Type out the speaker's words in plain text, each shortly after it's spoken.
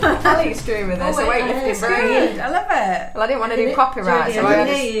Ali's doing this, so weightlifting brain. I love it. Well, I didn't want to do copyright, so I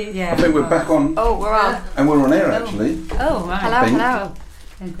just... I think we're back on. Oh, we're on. And we're on air, actually. Oh, right. Hello.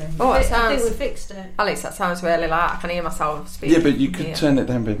 Okay. Oh, that I think sounds... we fixed it. Alex, that sounds really loud. I can hear myself speaking. Yeah, but you could turn it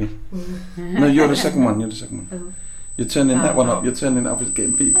down, baby. No, you're the second one. You're turning that one up. You're turning it up. It's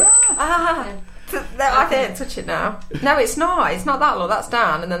getting feedback. I can't touch it now. No, it's not. It's not that low. That's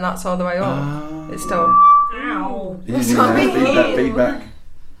down, and then that's all the way up. It's still... Ow. Feedback.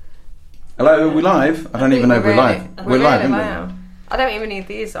 Hello, are we live? I don't even know if we're live. We're live, aren't we? I don't even need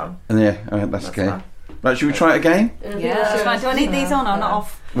these on. Yeah, that's okay. Fine. Right, should we try it again? Yeah. Do I need these on or not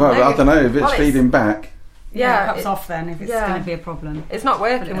off? Well, I don't know if it's feeding back. Yeah, perhaps off then if it's going to be a problem. It's not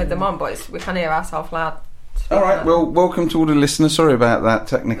working with them on, but we can hear ourselves loud. All right, well, welcome to all the listeners. Sorry about that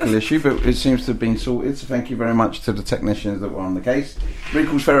technical issue, but it seems to have been sorted, so thank you very much to the technicians that were on the case.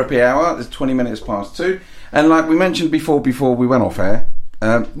 Wrinkles Therapy Hour, it's 20 minutes past 2, and like we mentioned before we went off air,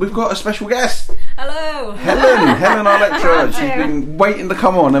 we've got a special guest. Hello. Helen, our lecturer. She's been waiting to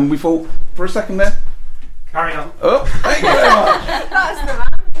come on, and we thought, for a second there... Carry on. Oh, thank you very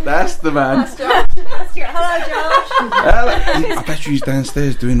much. That's the man. That's Josh. Hello, Josh. I bet you he's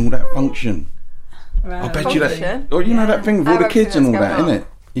downstairs doing all that function. Right. I bet you that. Oh, you know that thing with all the kids and all that, isn't it?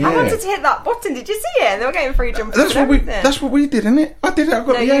 Yeah. I wanted to hit that button. Did you see it? They were getting free jumpers. That's what we did, isn't it? I did it. I've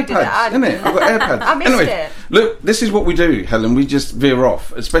got the AirPads, isn't it? I've got AirPads. I missed it. Look, this is what we do, Helen. We just veer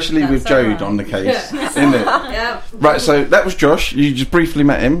off, especially with Jode on the case, isn't it? Yeah. Right. So that was Josh. You just briefly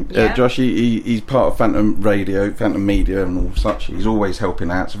met him. Josh. He's part of Phantom Radio, Phantom Media, and all such. He's always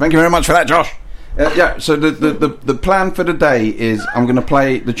helping out. So thank you very much for that, Josh. So the plan for the day is I'm going to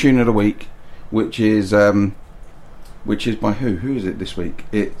play the tune of the week, which is by who? Who is it this week?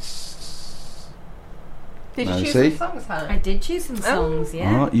 It's... Did you choose some songs, Helen? I did choose some songs,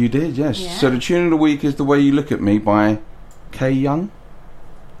 yeah. Oh, you did, yes. Yeah. So the tune of the week is The Way You Look at Me by Kay Young.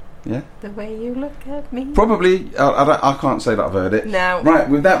 Yeah? The Way You Look at Me. Probably. I can't say that I've heard it. No. Right,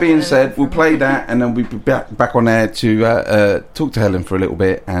 with that being said, we'll play that and then we'll be back on air to talk to Helen for a little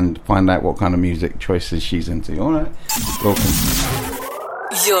bit and find out what kind of music choices she's into. All right. Welcome.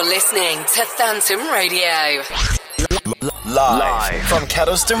 You're listening to Phantom Radio. Live from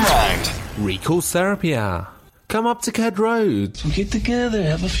Kedleston Road. Recall Therapy Hour. Come up to Ked Road. So get together,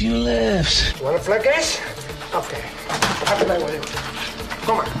 have a few laughs. You want to play games? Okay. I'll play with you.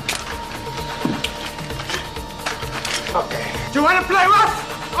 Come on. Okay. Do you want to play rough?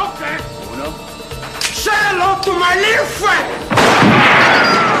 Okay. Uno. Say hello to my little friend!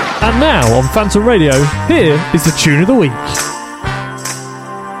 And now on Phantom Radio, here is the tune of the week.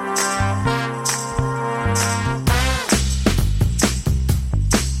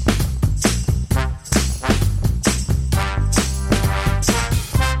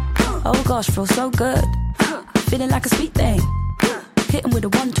 Oh gosh, feels so good. Feeling like a sweet thing. Hitting with a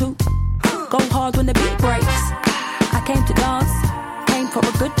 1-2. Go hard when the beat breaks. I came to dance, came for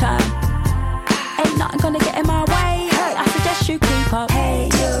a good time. Ain't nothing gonna get in my way. I suggest you keep up. Hey,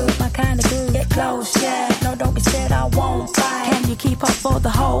 you, my kind of groove. Get close, yeah. No, don't be scared, I won't fight. Can you keep up for the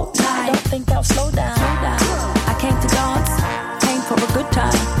whole night? Don't think I'll slow down. I came to dance, came for a good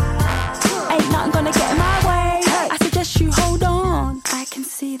time. Ain't nothing gonna get in my way. I suggest you hold on. I can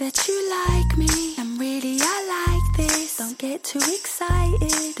see that you like me, and really I like this. Don't get too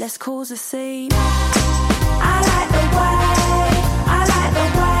excited, let's cause a scene. I like the way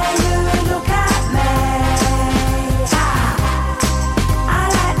you look at me.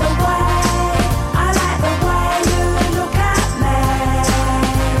 I like the way you look at me.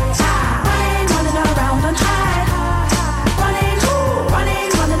 Running around on high. Running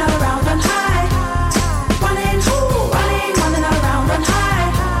around on high.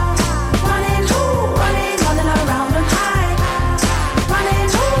 Running around on high.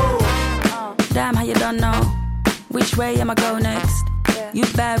 Damn, how you don't know which way am I go next? You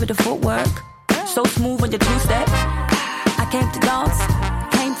bad with the footwork, so smooth on your two-step. I came to dance,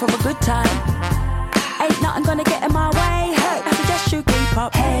 came for a good time. Ain't nothing gonna get in my way. Hey, I suggest you keep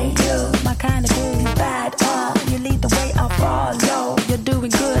up. Hey, you, my kind of groove, bad. You lead the way, I'll follow. You're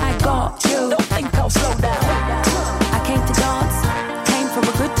doing good, I got you. Don't think I'll slow down. I came to dance, came for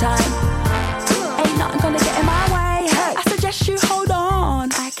a good time. Ain't nothing gonna get in my way. Hey, I suggest you hold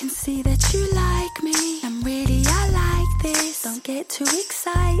on. I can see that you like me, and really I like this. Don't get too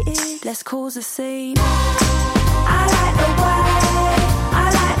excited, let's cause a scene. I like the way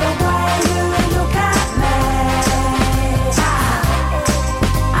you look at me.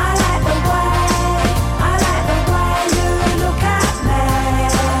 I like the way you look at me.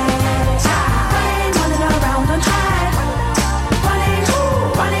 Running around on high.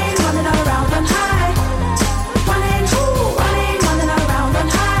 Running around on high. Running around on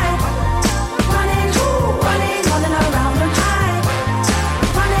high.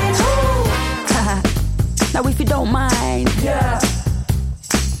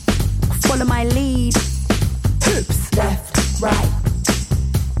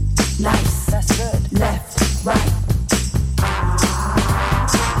 nice, that's good. Left, right.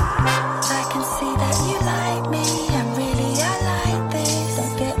 I can see that you like me, and really I like this.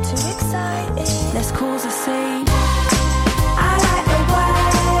 Don't get too excited. Let's cause a scene. I like the way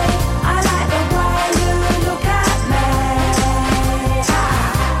you look at me.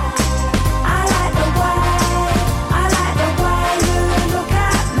 I like the way you look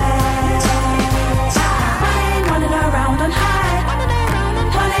at me. Running around on high.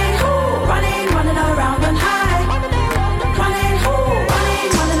 Running around on high. Running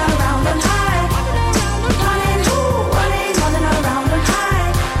around on high. Running around on high.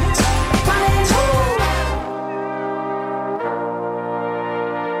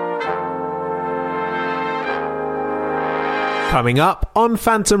 Coming up on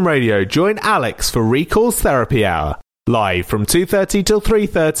Phantom Radio, join Alex for Recall's Therapy Hour. Live from 2:30 till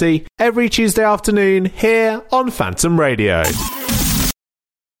 3:30 every Tuesday afternoon here on Phantom Radio.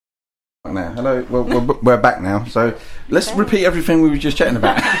 Now, hello, we're back now, so let's repeat everything we were just chatting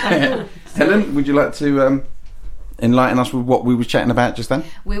about. Helen, would you like to enlighten us with what we were chatting about just then?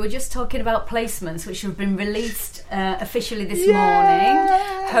 We were just talking about placements which have been released officially this morning.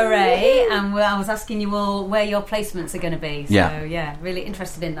 Hooray! And I was asking you all where your placements are going to be. So yeah, really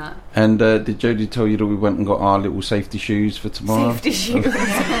interested in that. And did Jodie tell you that we went and got our little safety shoes for tomorrow? Safety shoes.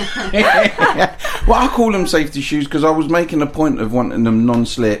 Well, I call them safety shoes because I was making a point of wanting them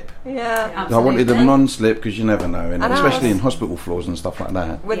non-slip. Yeah, absolutely. I wanted them non-slip because you never know, and especially in hospital floors and stuff like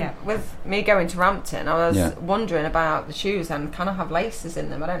that. With me going to Rampton, I was wondering about the shoes and can I have laces in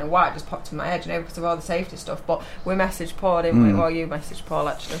them? I don't know why, it just popped in my head, because of all the safety stuff. But we messaged Paul, didn't we? Well, you messaged Paul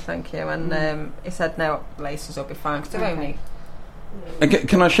actually, thank you, and he said no, laces will be fine because they're only.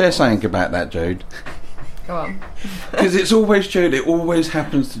 Can I share something about that, Jode? Go on. Because it's always Jode, it always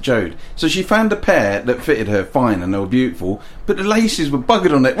happens to Jode. So she found a pair that fitted her fine and they were beautiful, but the laces were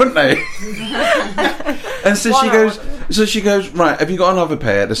buggered on it, weren't they? And so she goes, right, have you got another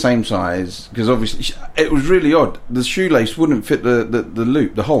pair the same size? Because obviously it was really odd. The shoelace wouldn't fit the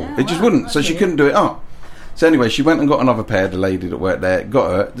loop, the hole. It just wouldn't, so she couldn't do it up. So anyway, she went and got another pair, the lady that worked there,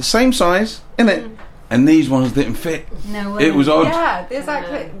 got her the same size, innit? And these ones didn't fit. No way. It was odd. Yeah,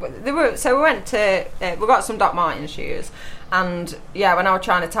 exactly. They were, so we went to, we got some Doc Martens shoes, and yeah, when I was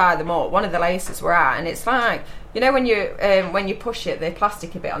trying to tie them up, one of the laces were out, and it's like, you know, when you push it, the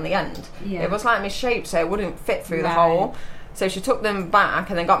plastic a bit on the end. Yeah. It was like misshaped, so it wouldn't fit through the hole. So she took them back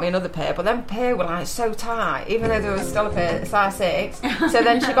and then got me another pair, but them pair were like so tight, even though there was still a pair size 6. So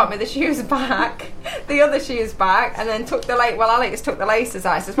then she got me the shoes back, the other shoes back, and then took the lace. Well, Alex took the laces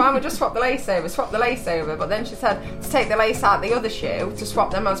out. She says, "Mum, we just swap the lace over." But then she said to take the lace out the other shoe to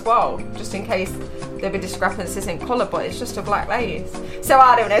swap them as well, just in case there'd be discrepancies in colour. But it's just a black lace. So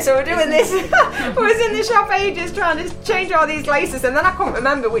I don't know. So we're doing this. We was in the shop ages trying to change all these laces, and then I couldn't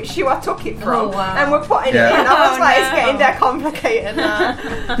remember which shoe I took it from. Oh, wow. And we're putting it in. I was like, it's getting dead complicated now.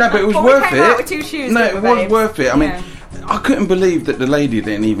 No, but it was worth we came out with 2 shoes. No, it was worth it. I mean, I couldn't believe that the lady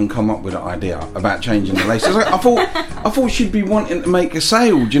didn't even come up with an idea about changing the laces. I thought she'd be wanting to make a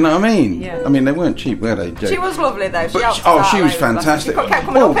sale. Do you know what I mean? Yeah. I mean, they weren't cheap, were they, Jo? She was lovely though. She was fantastic. She kept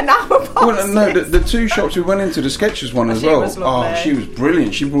coming up and down with no, the 2 shops we went into, the Skechers one as well. She was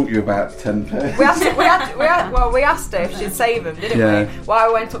brilliant. She brought you about 10 pairs. We asked her if she'd save them, didn't we? Well,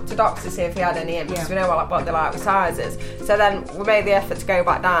 I went up to Doc's to see if he had any in, because we know what they like with sizes. So then we made the effort to go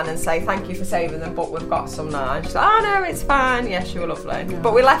back down and say thank you for saving them, but we've got some now. And she said, "Oh no, it's fine." Yeah, she was lovely. Yeah.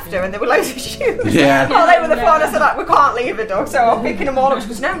 But we left her and there were loads of shoes. Yeah. All over the floor. I said, like, we can't leave her, Doug. So I'm picking them all up. She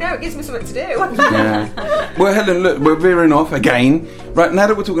goes, no, it gives me something to do. Yeah. Well, Helen, look, we're veering off again. Right, now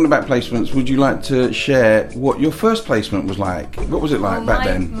that we're talking about placements, would you like to share what your first placement was like? What was it like back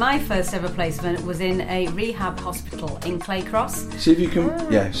then? My first ever placement was in a rehab hospital in Claycross. See if you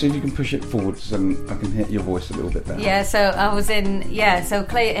can push it forward so I can hear your voice a little bit better. Yeah, so I was in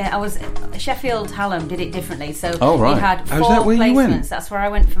I was Sheffield Hallam did it differently. So right. we had 4 where placements. You went? That's where I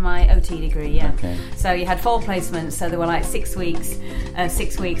went for my OT degree. Yeah. Okay. So you had 4 placements. So they were like 6 weeks,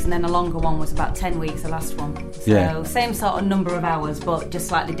 and then a longer one was about 10 weeks. The last one. So same sort of number of hours, but just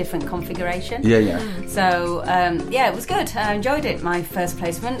slightly different configuration. Yeah. So it was good. I enjoyed it. My first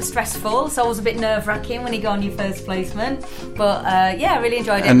placement, stressful. So I was a bit nerve-wracking when you go on your first placement, but I really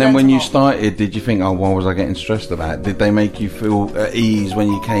enjoyed it. And then when you started, did you think, what was I getting stressed about? Did they make you feel at ease when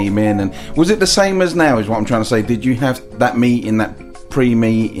you came in? And was it the same as now? Is what I'm trying to say. Did you have that meeting, that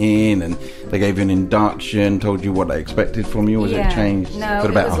pre-meeting and they gave you an induction, told you what they expected from you, or was it changed? No,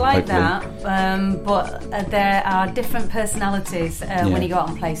 it was like that, but there are different personalities when you go out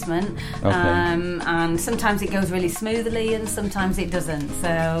on placement, and sometimes it goes really smoothly and sometimes it doesn't.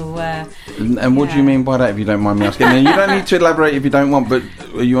 So, and what do you mean by that, if you don't mind me asking? And you don't need to elaborate if you don't want, but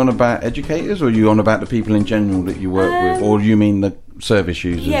are you on about educators, or are you on about the people in general that you work with, or do you mean the service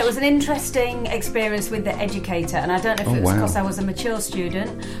users? Yeah, it was an interesting experience with the educator, and I don't know if it was because I was a mature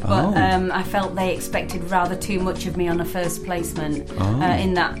student, but I felt they expected rather too much of me on a first placement,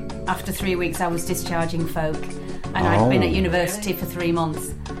 in that after 3 weeks I was discharging folk, and I'd been at university for 3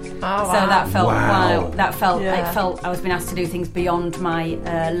 months. So that felt I felt I was being asked to do things beyond my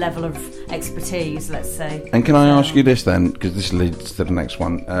level of expertise, let's say. And can I ask you this then, because this leads to the next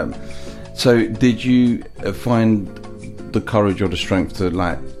one, so did you find the courage or the strength to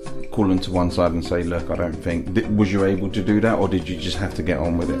like call them to one side and say, look, I don't think, was you able to do that, or did you just have to get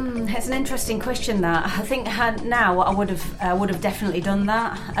on with it? It's an interesting question, that. I think now I would have definitely done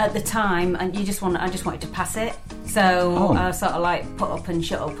that at the time, and I just wanted to pass it. So I sort of like put up and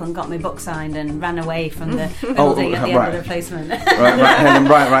shut up and got my book signed and ran away from the building at the end of the placement.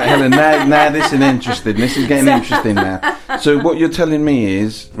 Right, Helen. Now this is interesting. This is getting interesting now. So what you're telling me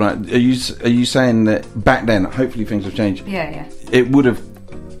is, right? Are you saying that back then, hopefully things have changed? Yeah. It would have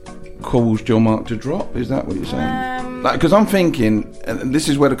caused your mark to drop? Is that what you're saying? Because I'm thinking, and this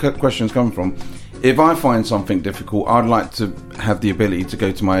is where the questions come from. If I find something difficult, I'd like to have the ability to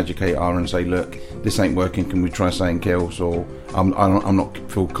go to my educator and say, look, this ain't working, can we try something else, or I'm not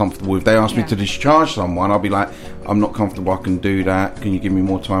feel comfortable. If they ask me to discharge someone, I'll be like, I'm not comfortable, I can do that, can you give me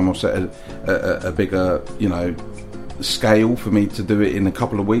more time, or set a bigger, scale for me to do it in a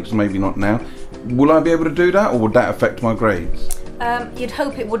couple of weeks, maybe not now. Will I be able to do that, or would that affect my grades? You'd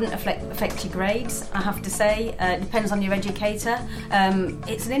hope it wouldn't affect your grades, I have to say. It depends on your educator.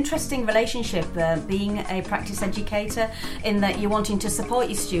 It's an interesting relationship, being a practice educator, in that you're wanting to support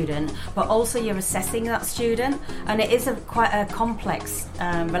your student, but also you're assessing that student, and it is quite a complex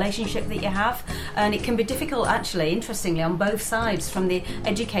relationship that you have, and it can be difficult, actually, interestingly, on both sides, from the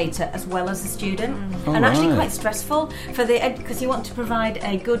educator as well as the student, and actually quite stressful for because you want to provide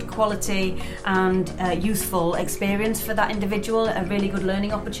a good quality and useful experience for that individual, a really good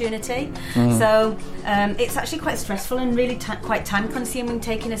learning opportunity. So it's actually quite stressful and really quite time consuming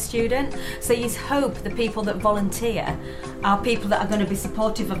taking a student. So you hope the people that volunteer are people that are going to be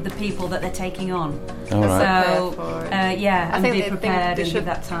supportive of the people that they're taking on. I think be prepared and give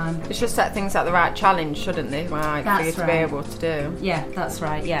that time. They should set things at the right challenge, shouldn't they? Right, for you to be able to do. Yeah, that's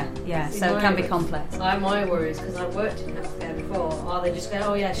right. Yeah. So it can be complex. My worry is, because I've worked in healthcare before, they just go,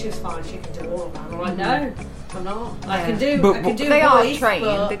 oh yeah, she was fine, she can do all of that. I'm like, no, I'm not. Yeah. I can do. They are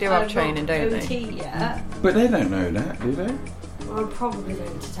trained. They do have training, don't they? But they don't know that, do they? I'm probably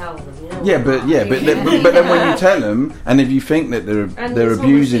going to tell them. But then when you tell them, and if you think that they're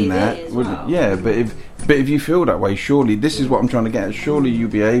abusing that, but if you feel that way, surely this is what I'm trying to get at. Surely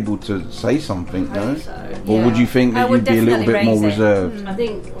you'd be able to say something, no? Or would you think that you'd be a little bit more reserved? I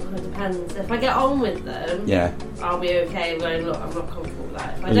think it depends. If I get on with them, I'll be okay. Going, look, I'm not comfortable with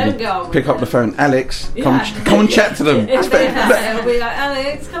that. If I don't get on, pick up the phone, Alex. Come and chat to them. I'll be like,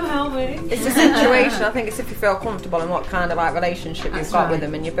 Alex, come help me. It's a situation. I think it's if you feel comfortable and what kind of relationship you've got with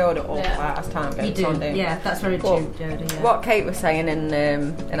them, and you build it up as time goes on. Yeah, that's very true, Jodie. What Kate was saying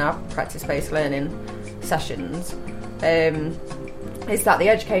in our practice-based learning sessions is that the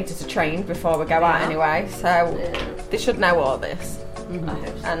educators are trained before we go out anyway, so they should know all this.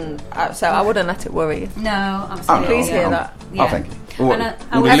 And so I wouldn't let it worry you. No, absolutely. Please hear that. Oh, thank you.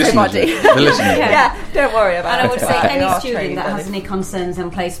 Everybody. Don't worry about it. And I would say any student that has any concerns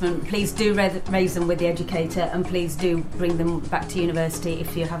on placement, please do raise them with the educator, and please do bring them back to university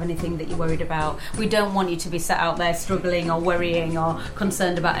if you have anything that you're worried about. We don't want you to be sat out there struggling or worrying or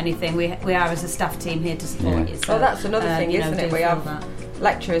concerned about anything. We are, as a staff team, here to support you. So, that's another thing, isn't it? We have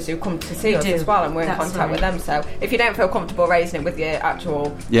lecturers who come to see us as well, and we're in contact with them. So if you don't feel comfortable raising it with your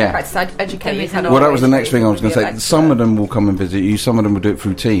actual practice educator, that was the next thing I was going to say. Some of them will come and visit you. Some of them will do it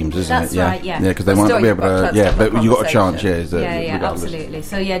through Teams, isn't it? Right, because they might not be able to. But you got a chance, absolutely.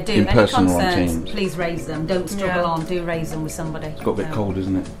 So do any concerns, please raise them. Don't struggle on. Do raise them with somebody. It's got a bit cold,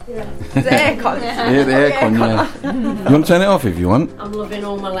 isn't it? Yeah. The aircon. The aircon. You want to turn it off if you want. I'm loving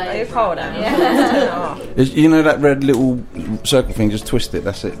all my legs. Are you cold now? You know that red little circle thing? Just twist it.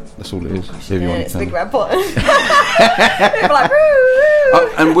 That's it. That's all it is. It's a big red button.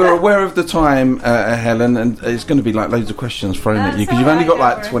 And we're aware of the time, Helen, and it's going to be like loads of questions thrown at you because you've only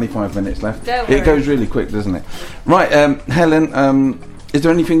got 25 minutes left. It goes really quick, doesn't it? Right, Helen. Is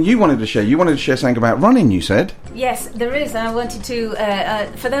there anything you wanted to share? You wanted to share something about running, you said. Yes, there is. I wanted to,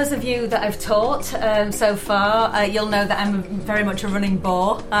 for those of you that I've taught so far, you'll know that I'm very much a running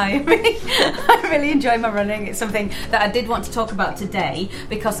bore. I really enjoy my running. It's something that I did want to talk about today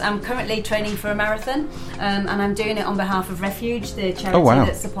because I'm currently training for a marathon and I'm doing it on behalf of Refuge, the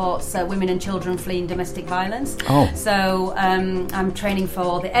charity that supports women and children fleeing domestic violence. So I'm training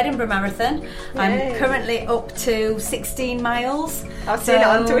for the Edinburgh Marathon. I'm currently up to 16 miles. I've seen it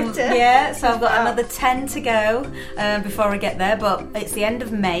on Twitter. Yeah, so I've got another 10 to go before I get there, but it's the end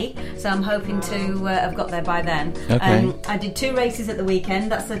of May, so I'm hoping to have got there by then. I did 2 races at the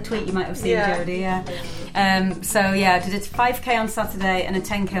weekend. That's a tweet you might have seen, Jodie. So yeah, I did a 5k on Saturday and a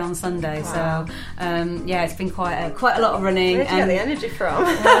 10k on Sunday. Wow. So it's been quite a lot of running. Where do you get the energy from?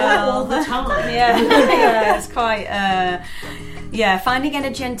 All the time. Yeah, it's quite. Finding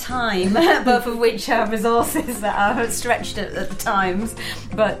energy and time, both of which are resources that are stretched at the times.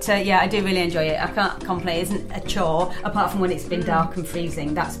 But I do really enjoy it. I can't complain. It isn't a chore, apart from when it's been dark and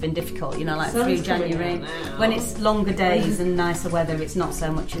freezing. That's been difficult, like through January. When it's longer days and nicer weather, it's not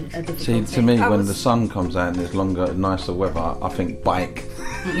so much a difficulty. See, to me, when the sun comes out and there's longer, nicer weather, I think bike.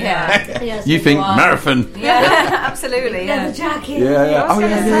 Yeah. You think marathon. Yeah, absolutely. Leather jacket. Yeah. Oh,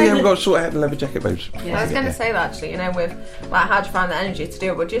 yeah. We've got to sort out the leather jacket, babes. Yeah. I was going to say that actually, with like how do you find the energy to do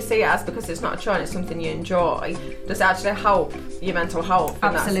it? Would you see it as because it's not a chore and it's something you enjoy? Does it actually help your mental health?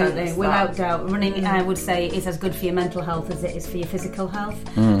 Absolutely, without doubt. Running, I would say, is as good for your mental health as it is for your physical health.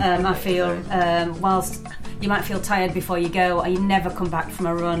 I feel, whilst you might feel tired before you go, you never come back from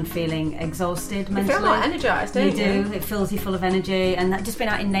a run feeling exhausted mentally. You feel more energised, don't you? You do. It fills you full of energy, and that just being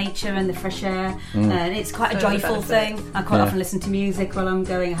out in nature and the fresh air, it's quite a joyful thing. I quite often listen to music while I'm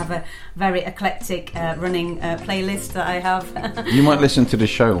going. I have a very eclectic running playlist that I have. You might listen to the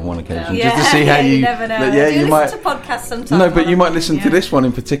show on one occasion just to see how you never know. You might listen to podcasts sometimes. No, but you might listen to this one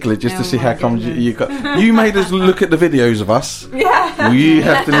in particular just to see how comes you got. You made us look at the videos of us. Yeah. Well, you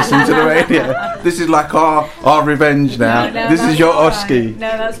have to listen to the radio. This is like our revenge now. No, this is your Oski.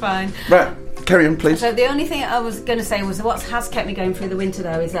 No, that's fine. Right. Carry on, please. So the only thing I was going to say was what has kept me going through the winter,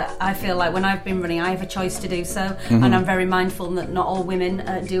 though, is that I feel like when I've been running, I have a choice to do so, and I'm very mindful that not all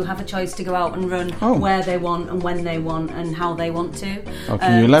women do have a choice to go out and run where they want and when they want and how they want to.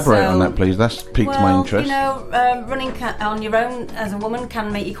 Can you elaborate on that, please? That's piqued my interest. Running on your own as a woman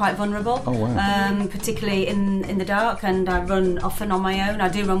can make you quite vulnerable. Oh, wow. Particularly in the dark, and I run often on my own. I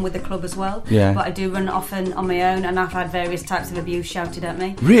do run with the club as well, but I do run often on my own, and I've had various types of abuse shouted at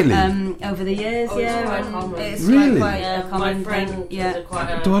me. Really? Over the years, It's really? quite a common thing.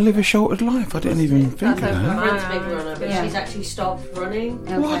 Do I live a sheltered life? I didn't even think of that. My friend's a big runner, but she's actually stopped running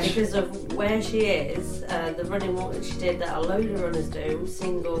because of where she is. The running she did that a load of runners do,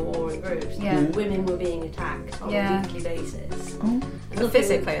 single or in groups. Women were being attacked on a weekly basis.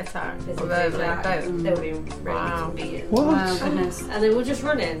 Physically attacked? They were being raped and beaten. What? Wow, goodness. And they were just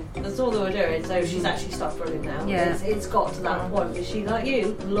running. That's all they were doing. So she's actually stopped running now. Yeah. It's got to that point. But she, like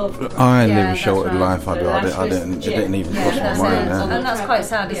you, loved running. I live a sheltered life. I didn't even cross my mind. And that's quite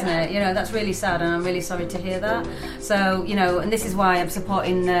sad, isn't it? That's really sad, and I'm really sorry to hear that. So, and this is why I'm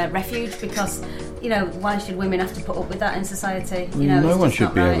supporting Refuge, because why should women have to put up with that in society? No one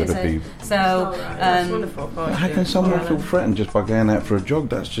should be able to be. So, how can someone feel threatened just by going out for a jog?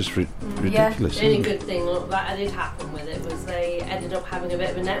 That's just ridiculous. The only good thing that did happen with it was they ended up having a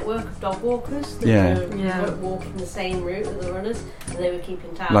bit of a network of dog walkers that were walking the same route as the runners, and they were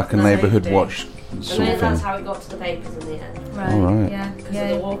keeping tabs. Like a neighbourhood watch sort of thing. That's how it got to the papers in the end. Right. All right. Yeah. Because of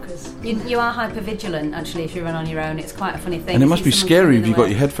the walkers. You are hyper vigilant actually if you run on your own. It's quite a funny thing. And it must be scary if you've got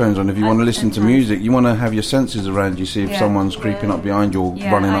your headphones on. If you want to listen to music, you want to have your senses around you. See if someone's creeping up behind you or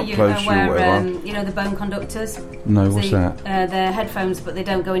running up close to you or whatever. The bone conductors. No, what's that? They're headphones, but they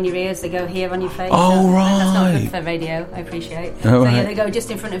don't go in your ears. They go here on your face. Oh, right. That's not good for radio. I appreciate. Oh, so they go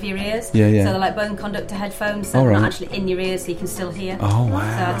just in front of your ears. Yeah. So they're like bone conductor headphones. So they're not actually in your ears, so you can still hear. Oh, wow.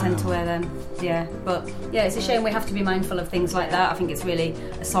 So I tend to wear them. Yeah, but it's a shame we have to be mindful of things like that. I think it's really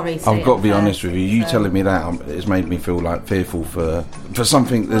a sorry state. I've got to be honest with you. You telling me that it's made me feel like fearful for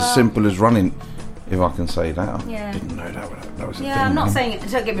something as simple as running. If I can say that, I didn't know that was a thing. Yeah, I'm not saying.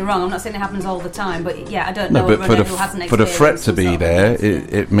 Don't get me wrong. I'm not saying it happens all the time, but I don't know. No, but for the threat to be there,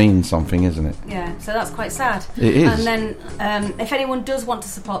 it means something, isn't it? Yeah, so that's quite sad. It is. And then, if anyone does want to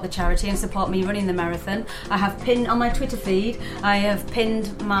support the charity and support me running the marathon, I have pinned on my Twitter feed. I have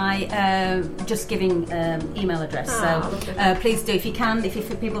pinned my Just Giving email address. So please do if you can.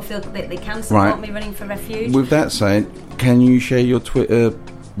 If people feel that they can support me running for Refuge. With that said, can you share your Twitter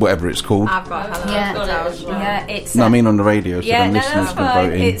whatever it's called. I've got Helen. Yeah, it's. No, I mean on the radio, so then no, listeners that's can fine.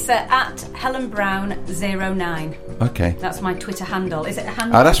 vote in. It's at Helen Brown 09. Okay. That's my Twitter handle. Is it a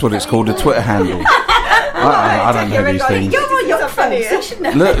handle? Oh, that's what it's called, a Twitter handle. I don't know these things. You're more young folks, you should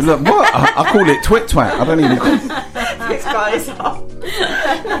know. Look, what? I call it Twit Twat. I don't even call it... This guy's off.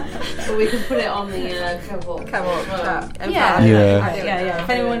 But we can put it on the Come on. Yeah. If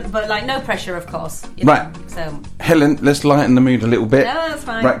anyone, but like no pressure, of course. Right. So, Helen, let's lighten the mood a little bit. no, that's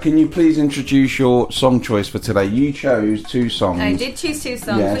fine. Right, can you please introduce your song choice for today? You chose 2 songs. I did choose 2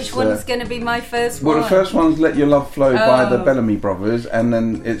 songs. Yes, Which one's going to be my first Well, one? the first one's Let Your Love Flow by the Bellamy Brothers, and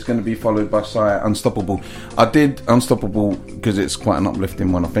then it's going to be followed by Sire Unstoppable. I did Unstoppable because it's quite an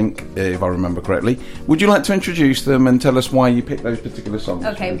uplifting one, I think, if I remember correctly. Would you like to introduce them and tell us why you picked those particular songs?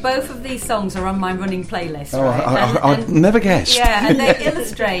 Okay, both of these songs are on my running playlist. Oh, right? I never guessed. Yeah, and they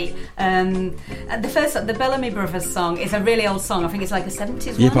illustrate. The Bellamy Brothers song is a really old song. I think it's like a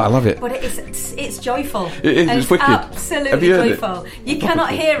 70s one. Yeah, but I love it. But it's joyful. It is. And It's wicked. Absolutely Have you heard joyful. it? You cannot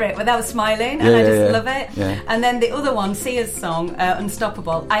hear it without smiling, and I just love it. Yeah. And then the other one, Sia's song,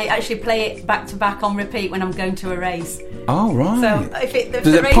 Unstoppable. I actually play it back to back on repeat when I'm going to a race. Oh, right. So if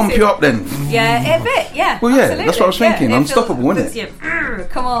Does it pump you up then? Yeah, a bit, yeah. Well, yeah, absolutely. that's what I was thinking. Unstoppable, isn't it?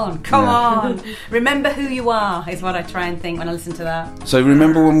 Come on. Remember who you are is what I try and think when I listen to that. So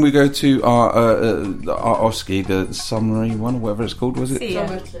remember when we go to our Oski, the summary one or whatever it's called, was it?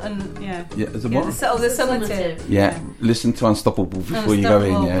 Yeah, is it what? The summative. Yeah, listen to Unstoppable before you go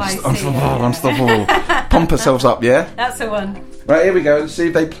in. Yeah, Unstoppable. Unstoppable. Pump ourselves up. Yeah. That's the one. Right, here we go. Let's see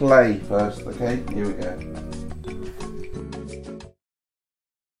if they play first. Okay, here we go.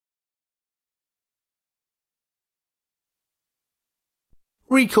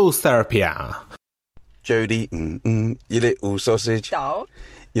 Recalls Therapy Hour. Jodie, you little sausage. Dog.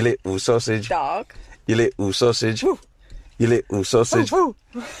 You little sausage. Dog. You little sausage. You little sausage. There's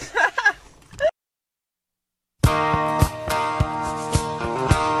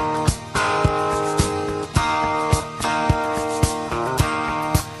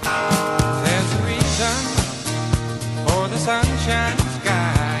a reason for the sunshine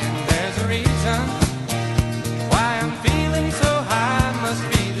sky, and there's a reason why I'm feeling so high. Must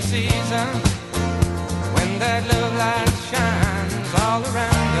be the season when that love light shines all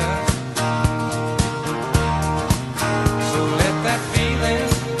around us. So let that feeling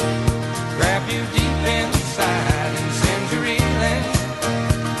grab you deep inside and send you reeling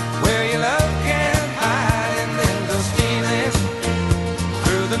where your love can't hide, and then go stealing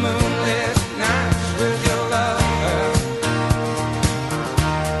through the moonlit nights with your lover.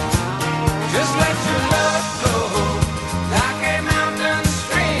 Just let your love flow like a mountain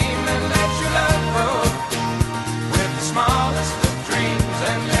stream, and let your love grow with the smallest of dreams,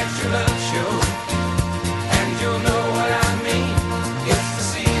 and let your love show, and you'll know what I mean. It's the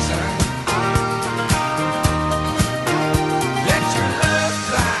season. Let your love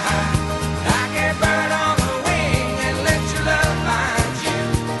fly like a bird on the wing, and let your love find you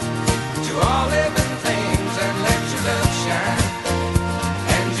to all living things, and let your love shine,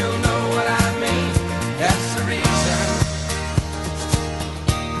 and you'll know what I mean. That's the reason.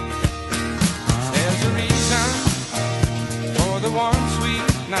 There's a reason for the warm, sweet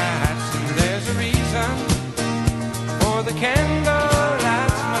nights, and there's a reason for the candle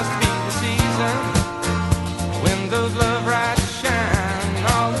lights. Must be the season when those love lights shine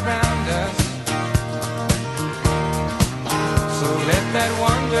all around us. So let that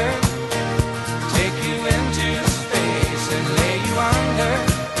wonder take you into space and lay you under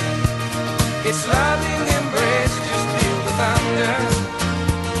its loving embrace. Just feel the thunder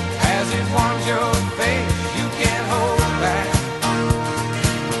as it warms your face. You can't hold back.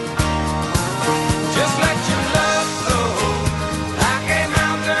 Just let your love flow like a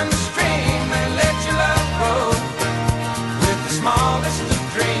mountain stream, and let your love grow with the smallest of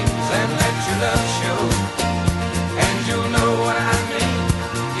dreams, and let your love show, and you'll know what I mean.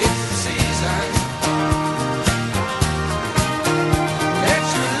 It's the season. Let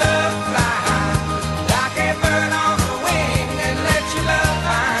your love fly like a bird on the wing, and let your love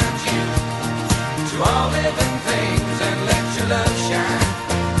find you to all living things, and let your love shine,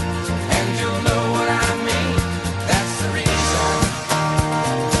 and you'll know what I mean. That's the reason.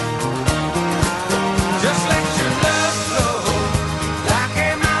 Just let your love flow like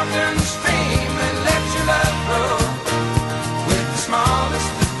a mountain stream, and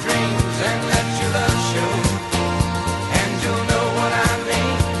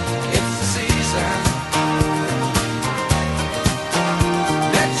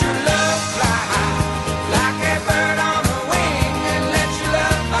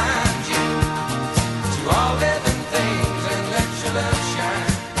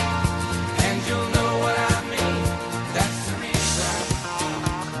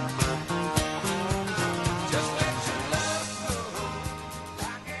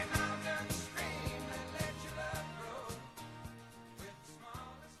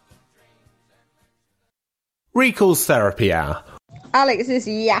Recall's Therapy Hour. Alex is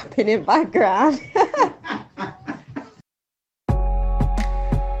yapping in background.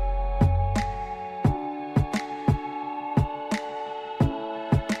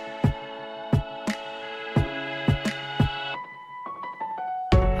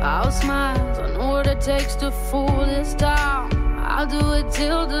 I'll smile, I know what it takes to fool this town. I'll do it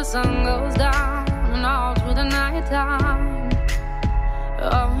till the sun goes down and all through the night time.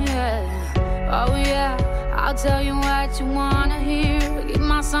 Oh yeah, I'll tell you what you wanna hear. Keep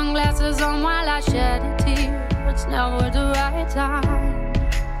my sunglasses on while I shed a tear. It's never the right time.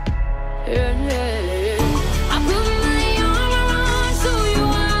 Yeah. I put my arm around so you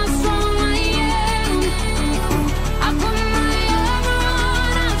how strong I am. I put my arm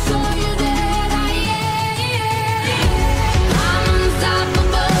around, I'll show you that I am. I'm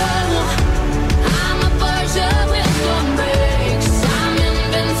unstoppable. I'm a Porsche with no brakes. I'm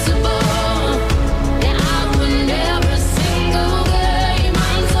invincible. Yeah, I win every single game.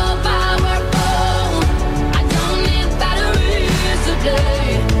 I'm so powerful. I don't need batteries to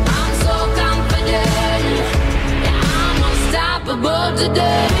play. I'm so confident. Yeah, I'm unstoppable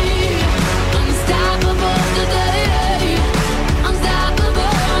today. Unstoppable today.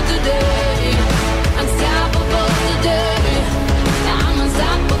 Unstoppable today. Unstoppable today. Yeah, I'm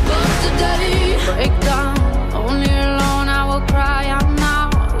unstoppable today. Break down, only alone I will cry out now.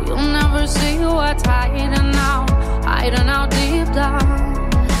 You'll never see what's hiding out deep down.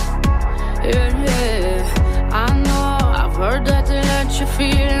 Yeah, I know, I've heard that to let your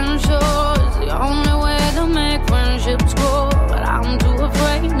feelings show is the only way to make friendships grow, but I'm too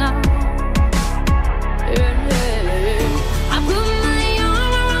afraid now. Yeah, I put my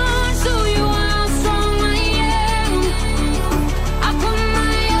arm around so you how strong I am. I put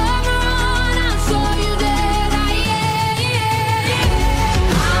my arm around, I'll show you that I am.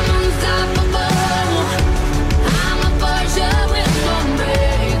 I'm unstoppable. I'm a Porsche with no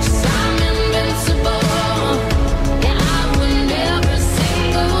brakes. I'm invincible. Yeah, I win every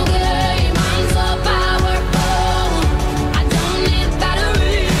single game. I'm so powerful. I don't need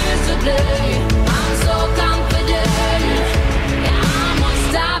batteries to play. I'm so confident. Yeah, I'm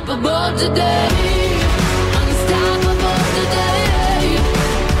unstoppable today. Unstoppable today.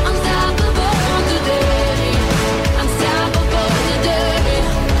 Unstoppable today. Unstoppable today.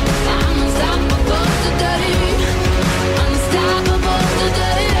 I'm unstoppable today. Unstoppable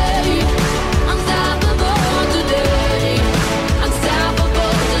today. Unstoppable today.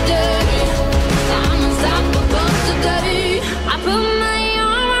 Unstoppable today. I'm unstoppable today. I put my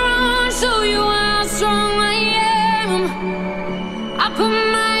arm around, show you how strong I am. I put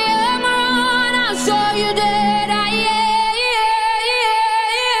my arm around, I'll show you that I am.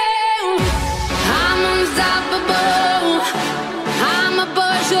 I'm unstoppable. I'm a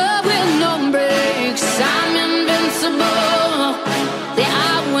Porsche with no brakes. I'm invincible. Yeah,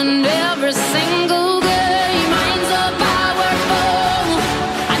 I win every single game. I'm so powerful.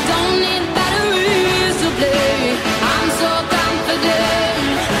 I don't need batteries to play. I'm so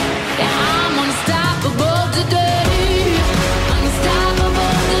confident. Yeah, I'm unstoppable today.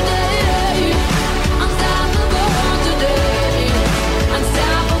 Unstoppable today. Unstoppable today.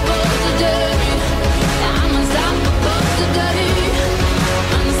 Unstoppable today. Yeah, I'm unstoppable today.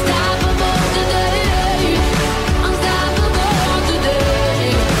 Unstoppable today. Unstoppable today.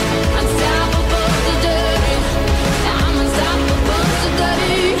 Unstoppable today. Yeah, I'm unstoppable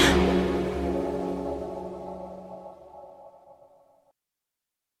today.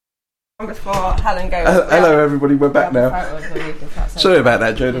 Before Helen goes. Hello, everybody. We're back now. Photos of the week, if that's Sorry okay. about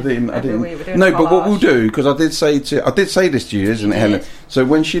that, Joan. I Every week we're didn't. doing No, a but what we'll collage. do, because I did say this to you, isn't it, Helen? So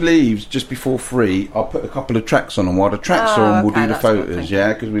when she leaves just before 3, I'll put a couple of tracks on, and while the tracks are on, we'll do the that's good, photos. thank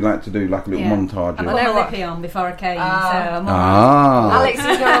Yeah, because we like to do like a little montage. I of put my lippy on before I came, so I'm all Ah. Alex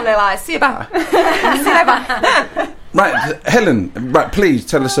is normally like, see you back. See you back. Right, Helen. Right, please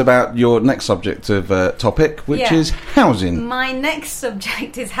tell us about your next subject of topic, which Yeah. is housing. My next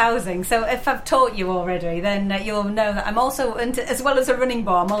subject is housing. So if I've taught you already, then you'll know that I'm also, as well as a running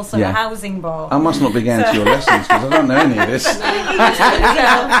bore, I'm also a housing bore. I must not be going to your lessons because I don't know any of this.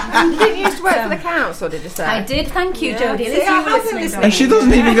 Did you used to work for the council, did you say? I did, thank you, Jodie. See, I wasn't listening. And she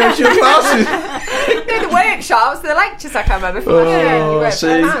doesn't even go to your classes. You do the workshops, the lectures I can remember from Oh, you worked for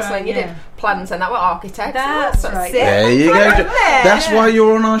see? counselling. You did plans and that were architects. That's right. There you go. That's why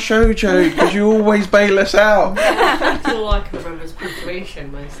you're on our show, Joe, because you always bail us out. All I can remember is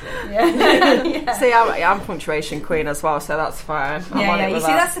punctuation mostly. Yeah. See, I'm punctuation queen as well, so that's fine. I'm on it You with see,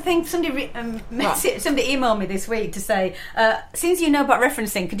 that. that's the thing. Somebody emailed me this week to say, since you know about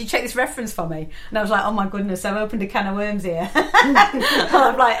referencing, could you check this reference for me? And I was like, oh my goodness, I've opened a can of worms here.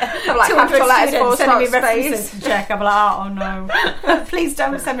 I'm like 200 students sending me references to check. I'm like, oh no, please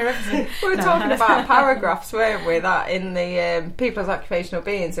don't send me references. We were talking about paragraphs, weren't we? That in the People's Occupational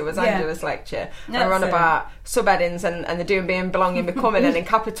Beings, it was Angela's lecture. We were on about subheadings and the doing, being, belonging, becoming, and in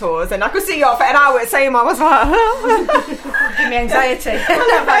capitals. And I could see you for an hour saying, I was like, give me anxiety.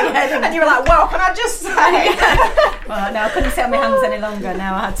 And you were like, well, can I just say? Well, no, I couldn't sit on my hands any longer.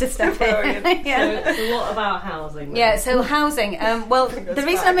 Now I had to step in. So what about housing then? Yeah, so housing. Well, the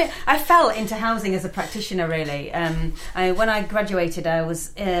reason I fell into housing as a practitioner, really. When I graduated, I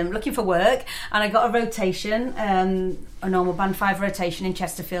was looking for work, and I got a rotation, a normal Band 5 rotation in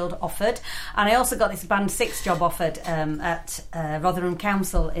Chesterfield offered, and I also got this Band 6 job offered at Rotherham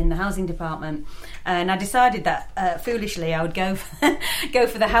Council in the housing department. And I decided that foolishly I would go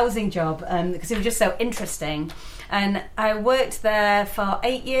for the housing job because it was just so interesting. And I worked there for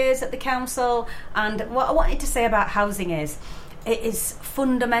 8 years at the council, and what I wanted to say about housing is it is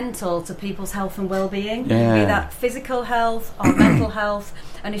fundamental to people's health and well-being, be that physical health or mental health.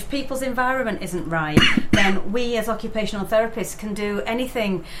 And if people's environment isn't right, then we as occupational therapists can do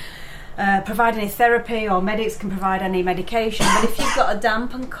anything, provide any therapy, or medics can provide any medication. But if you've got a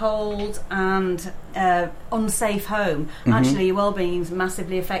damp and cold and unsafe home, actually your well-being is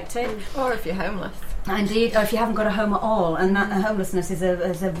massively affected. Or if you're homeless. Indeed, or if you haven't got a home at all, and that homelessness is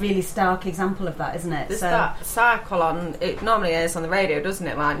a really stark example of that, isn't it? There's that cycle on, it normally is on the radio, doesn't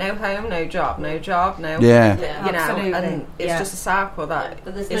it? Like, no home, no job, no job, no... Yeah. You know, absolutely. And it's just a cycle that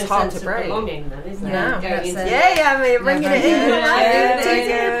But there's is no hard sense to break. of belonging then, isn't Yeah, there? I mean, bringing it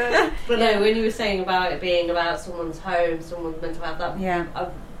in. But no, when you were saying about it being about someone's home, someone's mental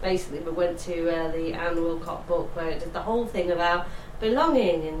health, basically we went to the Anne Wilcott book where it did the whole thing about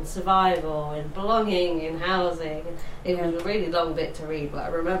belonging in survival and belonging in housing. It was a really long bit to read, but I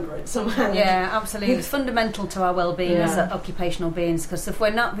remember it somehow. Yeah, absolutely. It's fundamental to our well-being as occupational beings, because if we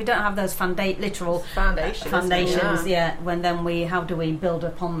don't have those literal foundations. How do we build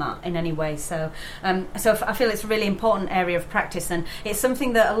upon that in any way? So I feel it's a really important area of practice, and it's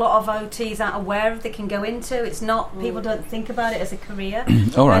something that a lot of OTs aren't aware of. They can go into. It's not people don't think about it as a career.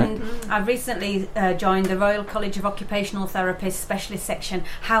 All right. And I've recently joined the Royal College of Occupational Therapists Specialist Section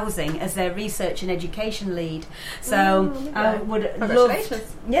Housing as their research and education lead. So I would love.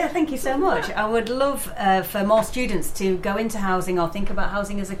 Yeah, thank you so much. I would love for more students to go into housing or think about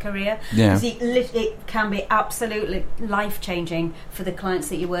housing as a career. Yeah. Because it can be absolutely life-changing for the clients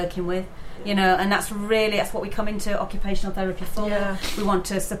that you're working with. You know, and that's what we come into occupational therapy for. Yeah. We want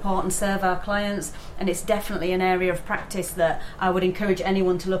to support and serve our clients, and it's definitely an area of practice that I would encourage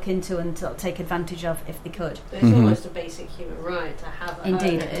anyone to look into and to take advantage of if they could. It's almost a basic human right to have a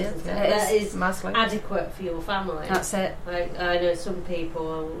Indeed, home, it is. isn't it? That is adequate for your family. That's it. I know some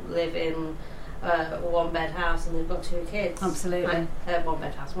people live in a one-bed house and they've got 2 kids. Absolutely.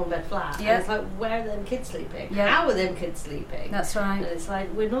 One-bed house, one-bed flat. Yeah. And it's like, where are them kids sleeping? Yeah. How are them kids sleeping? That's right. And it's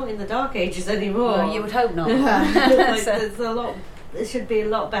like, we're not in the dark ages anymore. Well, you would hope not. There's a lot. There should be a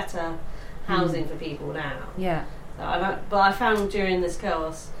lot better housing for people now. Yeah. But I found during this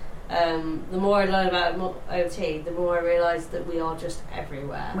course, the more I learn about OT, the more I realise that we are just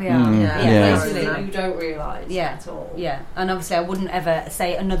everywhere. We are. Places that you don't realise at all. Yeah, and obviously I wouldn't ever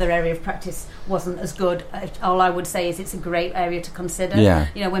say another area of practice wasn't as good. All I would say is it's a great area to consider. Yeah.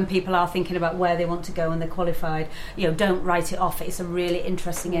 You know, when people are thinking about where they want to go and they're qualified, you know, don't write it off. It's a really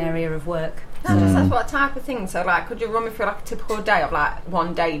interesting area of work. That's what type of thing. So, like, could you run me through like a typical day of like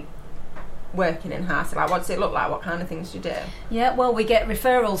one day working in house? Like, what does it look like? What kind of things do you do? Yeah, well, we get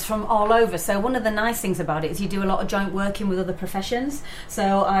referrals from all over. So one of the nice things about it is you do a lot of joint working with other professions.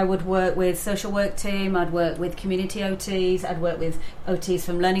 So I would work with social work team, I'd work with community OTs, I'd work with OTs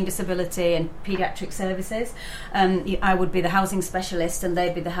from learning disability and paediatric services. I would be the housing specialist and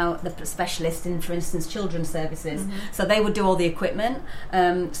they'd be the specialist in, for instance, children's services. So they would do all the equipment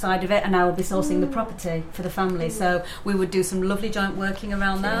side of it, and I would be sourcing the property for the family. So we would do some lovely joint working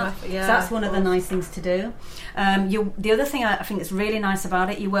around that. So that's one of the nice things to do. The other thing I think that's really nice about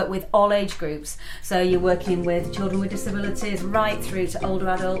it, you work with all age groups. So you're working with children with disabilities right through to older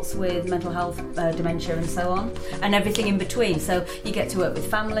adults with mental health, dementia and so on, and everything in between. So you get to work with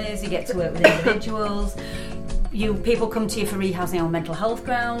families, you get to work with individuals. people come to you for rehousing on mental health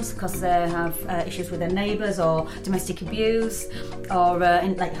grounds because they have issues with their neighbours or domestic abuse, or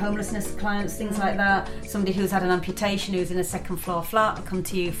like homelessness clients, things like that. Somebody who's had an amputation, who's in a second floor flat, will come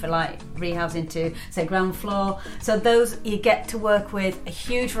to you for like rehousing to say ground floor. So those, you get to work with a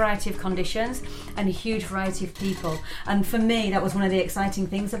huge variety of conditions and a huge variety of people. And for me, that was one of the exciting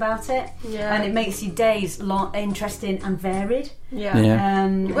things about it. Yeah. And it makes your days interesting and varied. Yeah.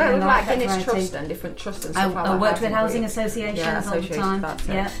 You work with like Guinness Trust and different trusts and stuff. I worked with housing associations all the time.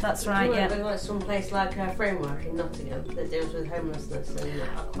 That's right. You work with like some place like Framework in Nottingham that deals with homelessness and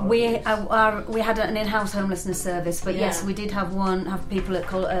alcohol. We had an in-house homelessness service, but yes, we did have people that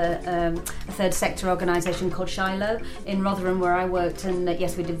call a third sector organisation called Shiloh in Rotherham where I worked, and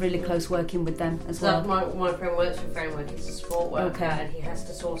yes, we did really close working with them as well. My friend works for Framework. He's a support worker and he has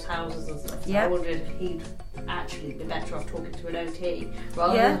to source houses and stuff. So I wondered if he'd actually be better off talking to an OT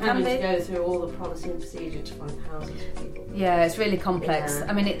rather than having to go through all the policy and procedure to find houses for people. Yeah, it's really complex.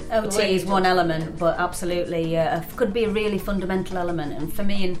 I mean, OT is one element, but absolutely could be a really fundamental element. And for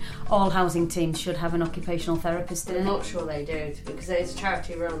me, all housing teams should have an occupational therapist in it. I'm not sure they do, because it's a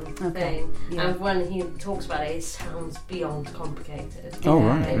charity-run thing. Yeah. And when he talks about it, it sounds beyond complicated. Oh,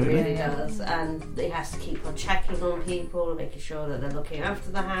 right. It really does. And he has to keep on checking on people, making sure that they're looking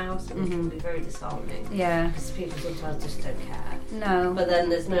after the house, and it can be very disheartening. Yeah. Because people sometimes just don't care. No. But then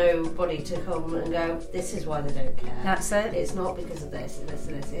there's nobody to come and go, this is why they don't care. That's it. It's not because of this and this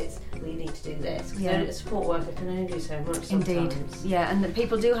and this. It's, we need to do this. Because a support worker can only do so much sometimes. Indeed. Yeah, and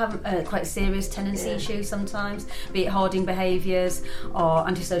people do have quite serious tenancy issues sometimes, be it hoarding behaviours or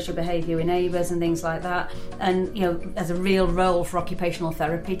antisocial behaviour with neighbours and things like that. And, you know, there's a real role for occupational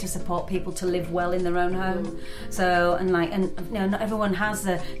therapy to support people to live well in their own home. So, and you know, not everyone has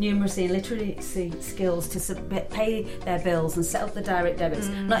the numeracy and literacy skills to pay their bills and set up the direct debits.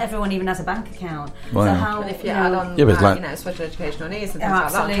 Not everyone even has a bank account. Wow. So how, and if you add on special educational needs and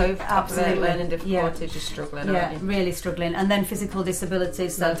things like that, absolutely, learning difficulties, you're struggling. Yeah, really struggling. And then physical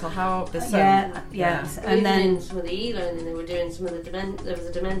disabilities, mental health. And then some of the e-learning they were doing, some of the there was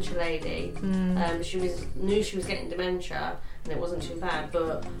a dementia lady. She knew she was getting dementia. And it wasn't too bad,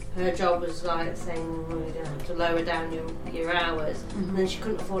 but her job was like saying, well, you're going to have to lower down your hours. And then she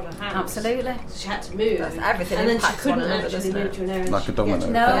couldn't afford her house. Absolutely. So she had to move. That's everything. And then she couldn't actually move to an area. Like a domino.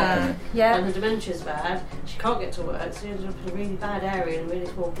 And the dementia's bad. She can't get to work, so she ended up in a really bad area in a really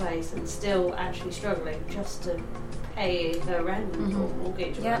small place and still actually struggling just to pay her rent or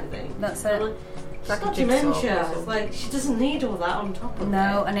mortgage or anything. That's it. It's like dementia. It's like she doesn't need all that on top of it.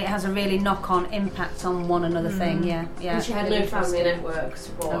 No, and it has a really knock-on impact on one another thing. Yeah. And she had no family network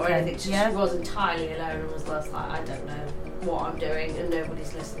support or anything. She was entirely alone and was just like, I don't know what I'm doing, and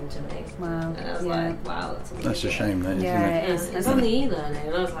nobody's listening to me. Wow. And I was like, wow, that's a shame, that, isn't it? It's on the e-learning,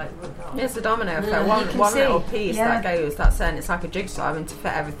 and I was like, oh my God. It's a domino effect. One little piece that goes, that's it. It's like a jigsaw, having to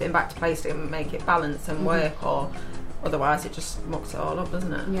fit everything back to place to make it balance and work, or otherwise it just mucks it all up,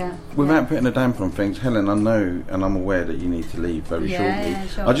 doesn't it? Yeah. Without putting a damper on things, Helen, I know and I'm aware that you need to leave very shortly. Yeah,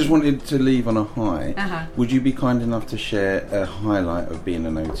 sure. I just wanted to leave on a high. Would you be kind enough to share a highlight of being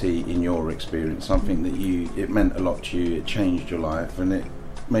an OT in your experience? Something that it meant a lot to you, it changed your life, and it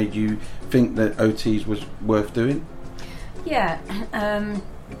made you think that OTs was worth doing? Yeah. I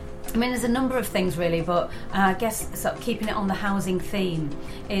mean, there's a number of things really, but I guess sort of keeping it on the housing theme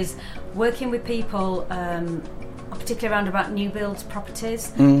is working with people, particularly around about new build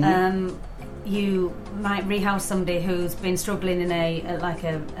properties. You might rehouse somebody who's been struggling in a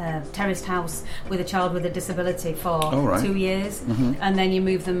terraced house with a child with a disability for 2 years, and then you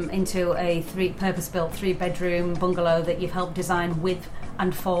move them into a purpose-built 3-bedroom bungalow that you've helped design with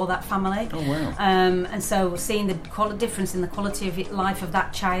and for that family. Oh wow! And so seeing the difference in the quality of life of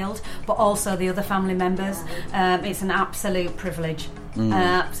that child, but also the other family members, it's an absolute privilege.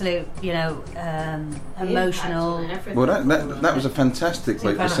 Absolute, emotional. Well, that was a fantastic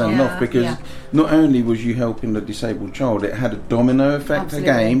way to send off, because not only was you helping the disabled child, it had a domino effect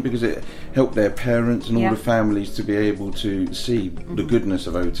again, because it helped their parents and all the families to be able to see the goodness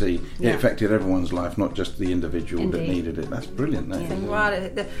of OT. It affected everyone's life, not just the individual that needed it. That's brilliant.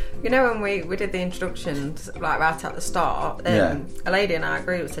 When we did the introductions, like right at the start, a lady in our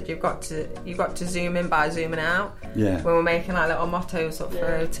group said you've got to zoom in by zooming out. When we're making like little mottos up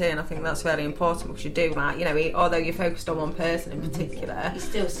for OT, and I think that's really important, because you do although you're focused on one person in particular, you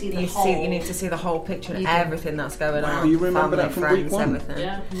still see the whole. You need to see the whole picture and everything that's going on. You remember family, that from friends, week one?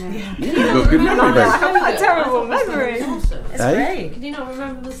 everything. You've got good memory, babe. I've got a terrible memory. It's great. Can you not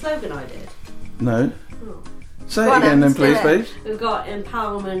remember the slogan I did? No. Say it again then, please, babe. We've got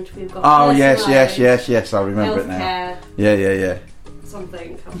empowerment, we've got yes, I remember it now. Healthcare. Yeah.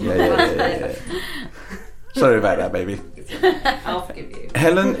 Something. Yeah. Sorry about that, baby. I'll forgive you.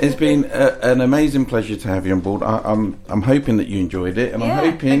 Helen, it's been an amazing pleasure to have you on board. I'm hoping that you enjoyed it, and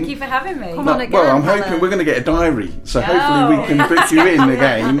I'm hoping. Thank you for having me. Come on again. Well, I'm hoping we're going to get a diary, so hopefully we can book you in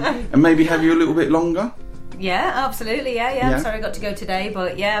again and maybe have you a little bit longer. Yeah, absolutely. Yeah. I'm sorry I got to go today,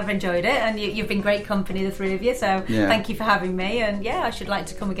 but I've enjoyed it, and you've been great company, the three of you. So thank you for having me, and I should like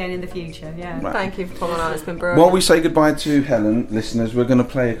to come again in the future. Yeah. Right. Thank you for coming on. It's been brilliant. While we say goodbye to Helen, listeners, we're going to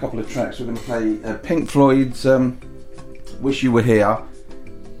play a couple of tracks. We're going to play Pink Floyd's "Wish You Were Here,"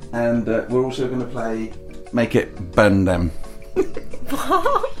 and we're also going to play "Make It Burn Them."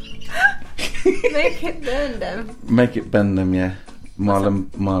 What? Make it burn them. Make It Burn Them. Yeah. Marlon,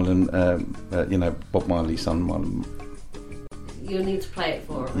 Bob Marley's son, Marlon. You'll need to play it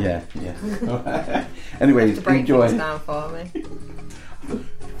for him. Yeah. Anyway, you have to break enjoy. things down for me.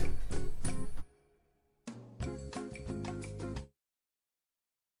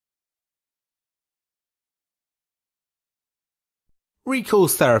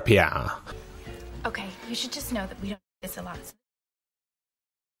 Recalls Therapy Hour. Okay, you should just know that we don't do this a lot.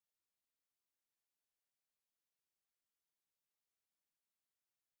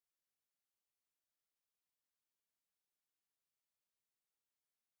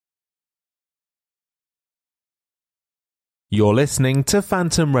 You're listening to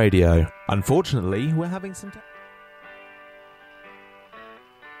Phantom Radio. Unfortunately, we're having some...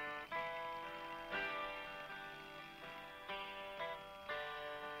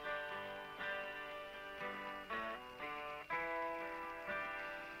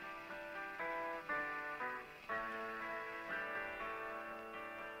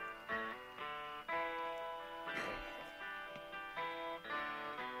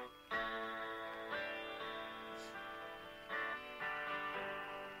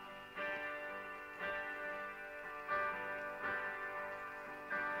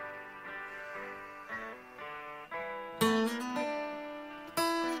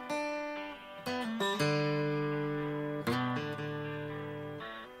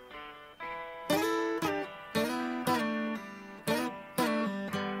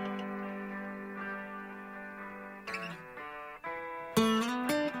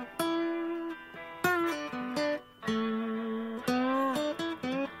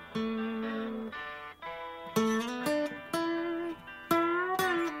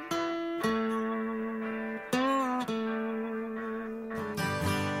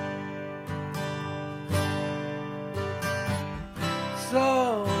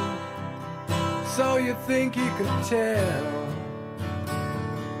 So you think you can tell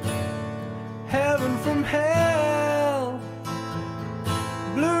heaven from hell,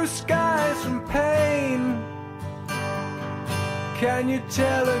 blue skies from pain? Can you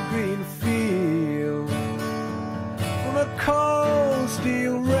tell a green field from a cold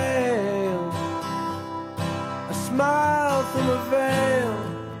steel rail, a smile from a veil?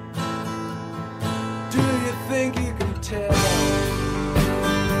 Do you think you can tell?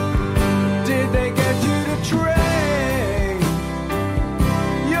 Did they get you to trade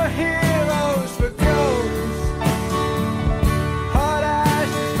your heroes for ghosts, hot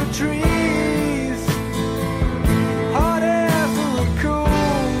ashes for trees, hot air for a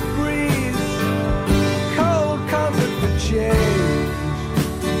cool breeze, cold comfort for change?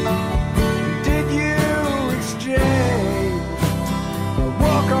 Did you exchange a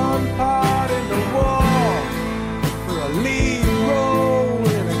walk-on part in the war for a lead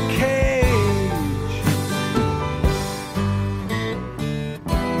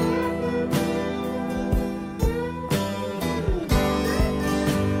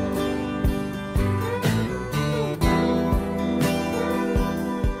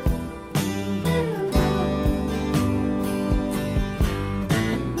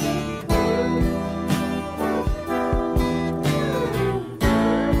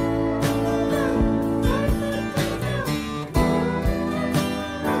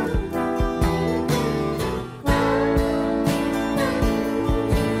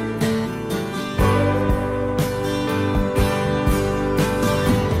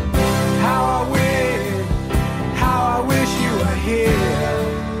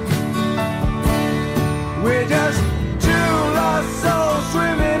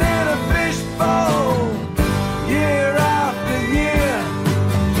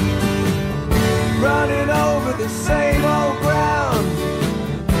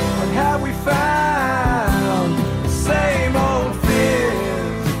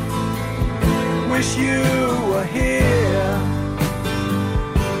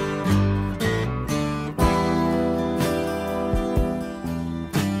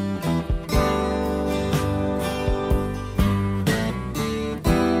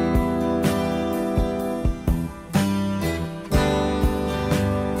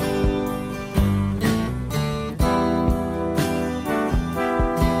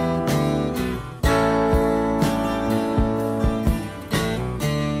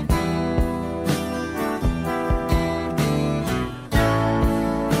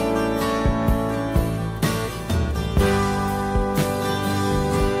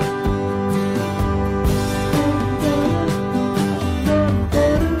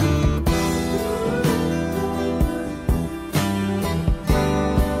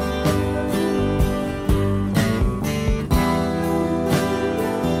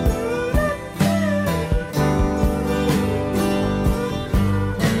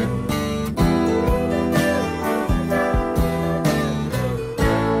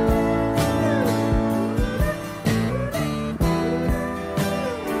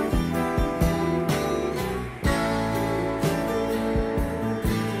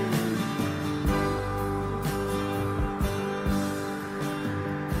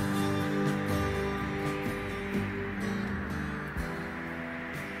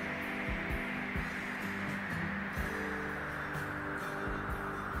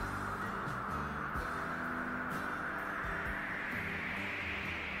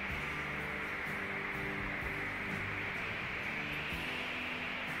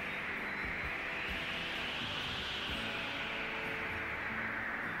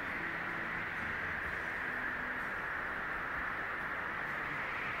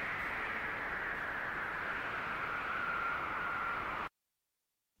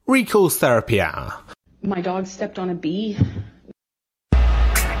Recalls Therapy Hour. My dog stepped on a bee.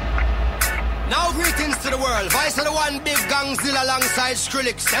 Now greetings to the world. Vice of the one big gangzilla alongside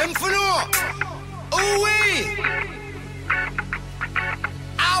Skrillex. Them for no. Ooh-wee.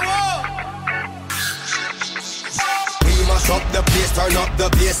 Ow. Mash up the place, turn up the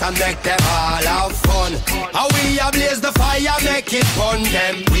bass and make them all have fun. How we ablaze the fire, make it fun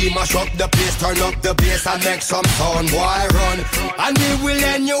them. We mash up the place, turn up the bass and make some sound, boy run. And we will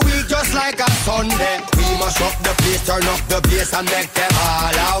end your week just like a Sunday. We mash up the place, turn up the bass and make them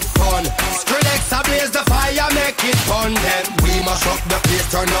all have fun. Skrillex ablaze the fire, make it fun them. We mash up the place,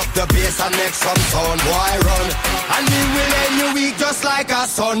 turn up the bass and make some sound, boy run. And we will end your week just like a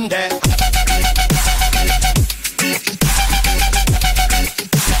Sunday.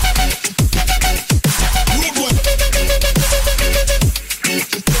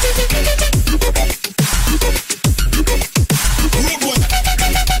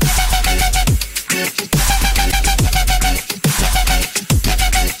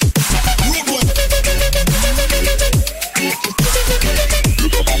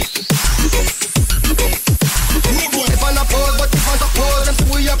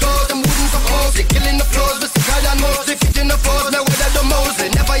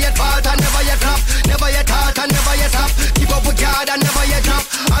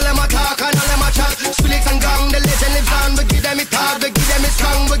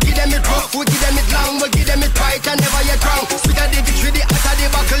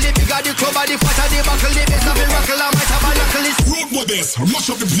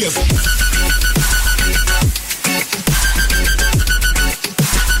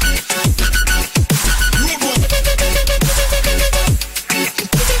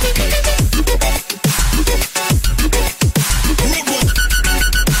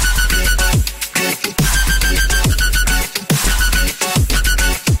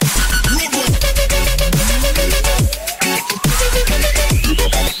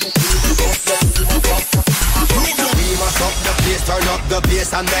 Mash up the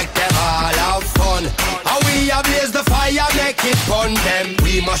place. And make them all have fun. How we ablaze the fire, make it fun them.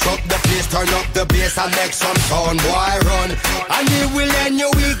 We mash up the place, turn up the bass and make some sound, boy run. And we will end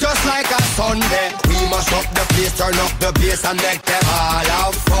your week just like a Sunday. We mash up the place, turn up the bass and make them all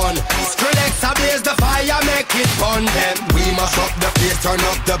have fun. Skrillex ablaze the fire, make it fun them. We mash up the place, turn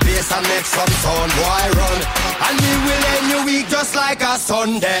up the bass and make some sound, boy run. And we will end your week just like a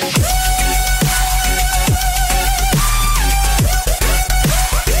Sunday.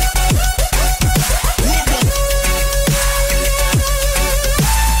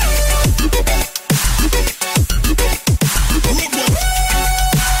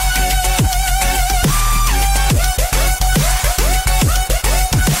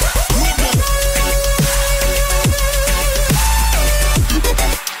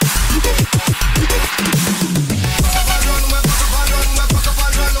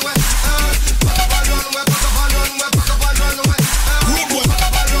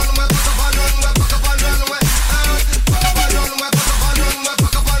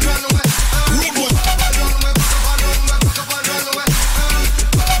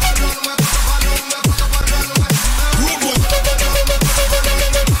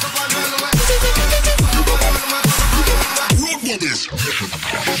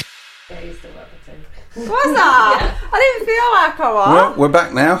 What's that? I didn't feel like I was. Well, we're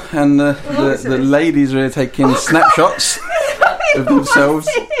back now, and the ladies are taking snapshots of themselves.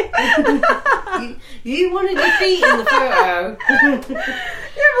 You wanted your feet in the photo. Yeah,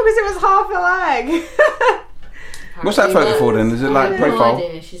 because it was half a leg. What's that photo for then? Is it like profile? No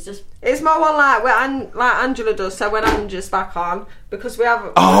idea. She's just... It's my one like Angela does. So when Angela's back on, because we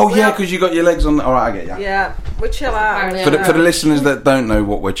have. Oh yeah, because you got your legs on. All right, I get you. Yeah, we chill out. For the listeners that don't know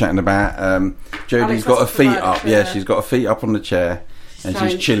what we're chatting about, Jodie's got her feet up. Yeah, she's got her feet up on the chair. And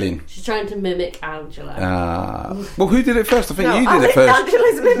she's chilling. She's trying to mimic Angela. Well, who did it first? I think you did it first.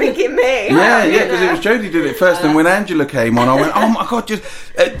 Angela's mimicking me. Yeah, because it was Jodie did it first, and when Angela came on, I went, "Oh my god!" Just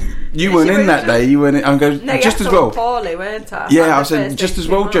you weren't in that day. You weren't in. I go just as well. Poorly, weren't I? Yeah, I said just as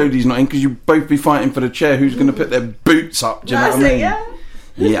well. Jodie's not in because you both be fighting for the chair. Who's going to put their boots up? Do you know what I mean?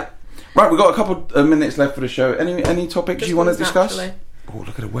 Yeah. Right, we've got a couple of minutes left for the show. Any topics you want to discuss? Naturally. Oh,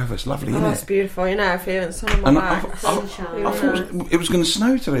 look at the weather. It's lovely, isn't it? It's beautiful. You know, feeling sun on my back. I thought it was going to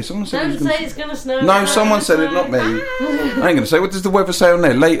snow today. Someone said it's going to snow. No, someone said it, not me. I ain't going to say. What does the weather say on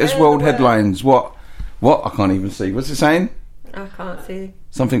there? Latest world headlines. What? I can't even see. What's it saying? I can't see.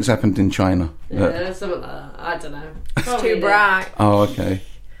 Something's happened in China. Yeah, something like that. I don't know. It's too bright. Oh, okay.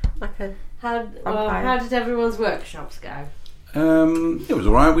 Okay. How did everyone's workshops go? It was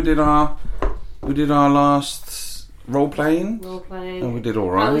alright. We did our last role playing. And we did all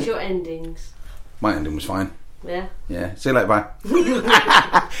right. How was your endings? My ending was fine. Yeah. Yeah. See you later. Bye.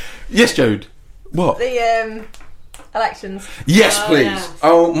 Yes, Jode. What? The elections. Yes, please. Yes.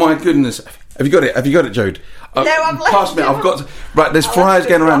 Oh my goodness. Have you got it? Have you got it, Jode? No, I've left Pass me. it. I've got to, right. There's flyers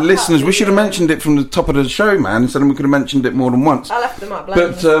going around. Listeners, we should have mentioned it from the top of the show, man. Instead, we could have mentioned it more than once. I left them up.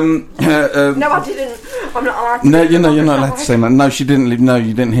 But no, I didn't. I'm not allowed to. no, you're not allowed to say that. No, she didn't. No,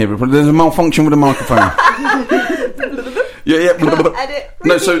 you didn't hear it. But there's a malfunction with the microphone. yeah. Edit.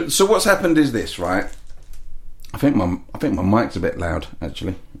 No. So what's happened is this, right? I think my mic's a bit loud,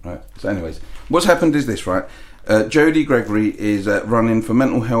 actually. Right. So, anyways, what's happened is this, right? Jodie Gregory is running for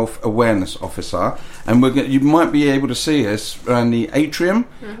Mental Health Awareness Officer, and you might be able to see us around the atrium,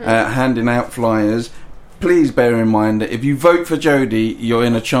 handing out flyers. Please bear in mind that if you vote for Jodie, you're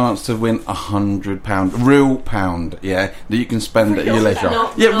in a chance to win £100, real pound, that you can spend at your leisure.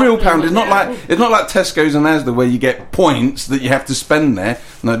 Real pound. It's not like Tesco's and Asda where you get points that you have to spend there.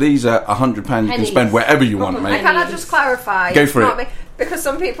 No, these are £100 you can spend wherever you want, mate. Can I just clarify? Go for it. Me, because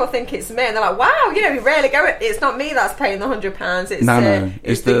some people think it's me, and they're like, "Wow, you rarely go. It's not me that's paying the £100.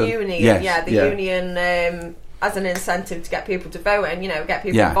 It's the union. Yes, union." As an incentive to get people to vote and get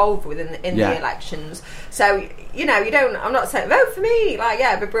people involved in the elections. So you don't. I'm not saying vote for me.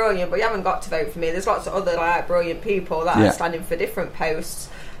 It'd be brilliant, but you haven't got to vote for me. There's lots of other brilliant people that are standing for different posts.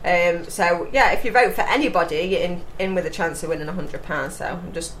 So if you vote for anybody, you're in with a chance of winning £100. So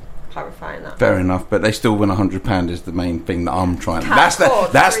I'm just clarifying that. Fair enough, but they still win £100 is the main thing that I'm trying. That's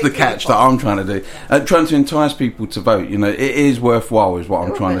the catch that I'm trying to do. Trying to entice people to vote. It is worthwhile, is what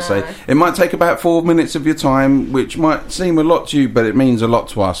I'm trying to say. It might take about 4 minutes of your time, which might seem a lot to you, but it means a lot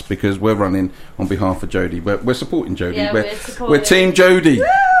to us because we're running on behalf of Jodie. We're supporting Jodie. Yeah, we're Team Jodie. Woo!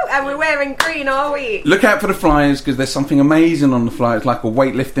 And we're wearing green all week. Look out for the flyers because there's something amazing on the flyers, like a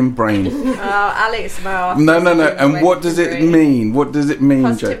weightlifting brain. Alex, No. And what does it mean? What does it mean,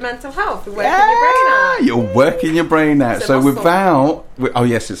 Positive Jodie? mental health. You're working your brain out. You're working your brain out. It's a so muscle. oh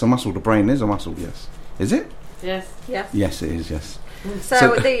yes, it's a muscle. The brain is a muscle. Yes, is it? Yes. Yes, it is. Yes.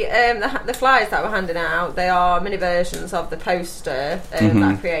 So the flyers that we're handing out, they are mini versions of the poster that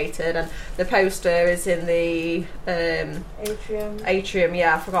I created, and the poster is in the atrium.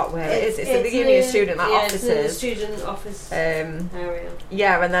 Yeah, I forgot where it is. It's in the Union Student offices. It's in the student office area.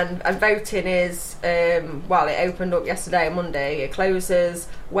 Yeah, and voting is it opened up yesterday, Monday. It closes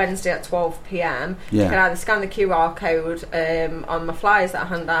Wednesday at 12 p.m. You can either scan the QR code on my flyers that I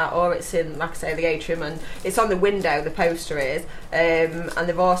hand out, or it's in, like I say, the atrium, and it's on the window. The poster is. And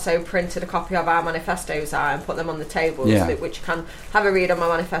they've also printed a copy of our manifestos out and put them on the tables, which you can have a read on my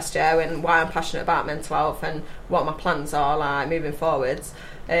manifesto and why I'm passionate about mental health and what my plans are moving forwards.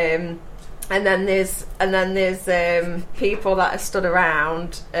 And then there's people that are stood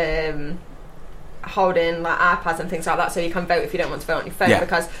around holding iPads and things like that, so you can vote if you don't want to vote on your phone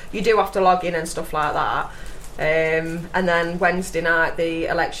because you do have to log in and stuff like that. And then Wednesday night, the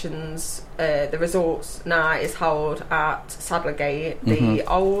elections, the results night is held at Sadlergate, the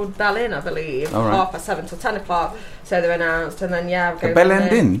old Bell Inn, I believe, 7:30 till 10 o'clock. So they're announced, and then the Bell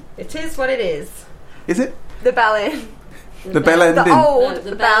End Inn. It is what it is. Is it the Bell Inn? The Bell End Inn. The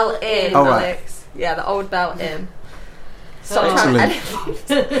old Bell Inn, oh, Alex. Right. Yeah, the old Bell Inn.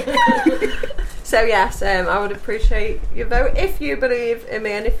 So yes, I would appreciate your vote if you believe in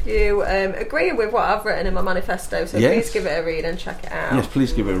me and if you agree with what I've written in my manifesto. So please give it a read and check it out. Yes,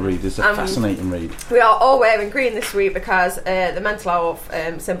 please give it a read. It's a fascinating read. We are all wearing green this week because the mental health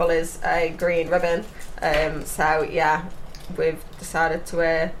symbol is a green ribbon. So yeah, we've decided to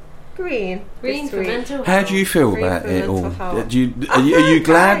wear green for mental health. How do you feel about it all? Are you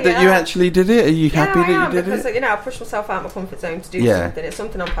glad that you actually did it? Are you happy that you did because, it? I push myself out of my comfort zone to do something. It's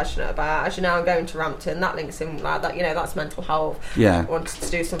something I'm passionate about. As you know, I'm going to Rampton. That links in like that. That's mental health. Yeah. I wanted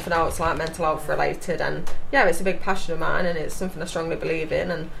to do something else like mental health related, and it's a big passion of mine, and it's something I strongly believe in.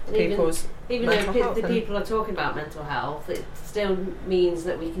 And people's even though the people are talking about mental health, it still means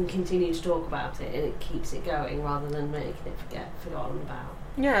that we can continue to talk about it, and it keeps it going rather than making it forgotten about.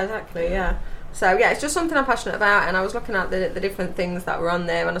 Yeah, exactly. Yeah. So it's just something I'm passionate about, and I was looking at the different things that were on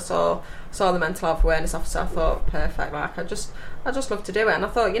there, and I saw the mental health awareness officer. I thought, perfect. Like I just love to do it, and I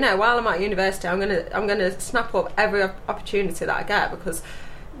thought, while I'm at university, I'm gonna snap up every opportunity that I get because.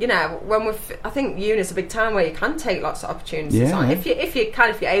 I think uni is a big time where you can take lots of opportunities on if you're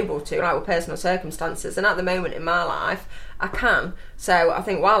able to, like with personal circumstances. And at the moment in my life, I can. So I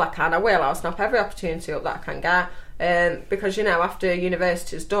think while I can, I will. I'll snap every opportunity up that I can get. Because after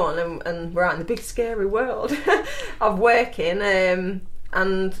university's done and we're out in the big scary world of working, and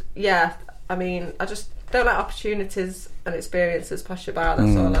I don't let opportunities and experiences pass you by.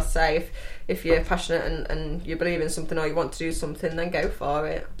 That's all I say. If you're passionate and you believe in something or you want to do something, then go for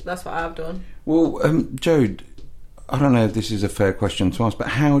it. That's what I've done. Well, Jode, I don't know if this is a fair question to ask, but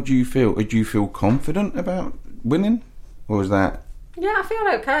how do you feel? Do you feel confident about winning, or was that? Yeah, I feel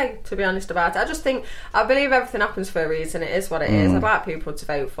okay, to be honest about it. I just think, I believe everything happens for a reason. It is what it is. I'd like people to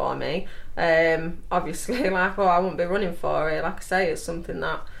vote for me. Obviously, I wouldn't be running for it. Like I say, it's something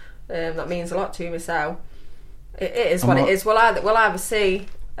that that means a lot to me. So it is what it is. We'll either see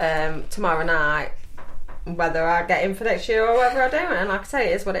tomorrow night whether I get in for next year or whether I don't. And like I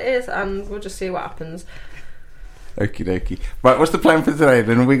say, it is what it is, and we'll just see what happens. Okie dokie. Right, what's the plan for today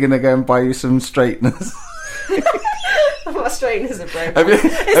then? Are we going to go and buy you some straighteners? My straighteners are broken. Is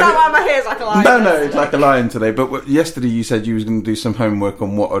that why my hair's like a lion? No, it's like a lion today. But yesterday you said you was going to do some homework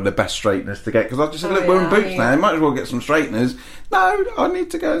on what are the best straighteners to get. Because I just said, look, we're in Boots now. Might as well get some straighteners. No, I need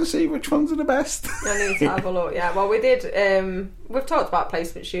to go and see which ones are the best. I need to have a look. Yeah, well, we did. We've talked about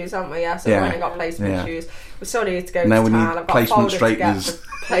placement shoes, haven't we? Yeah, so we went and got placement shoes. We still need to go now to we town. need I've got placement straighteners.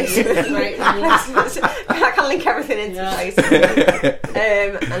 I can link everything into place.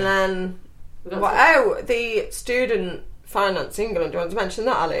 And then the student finance England. Do you want to mention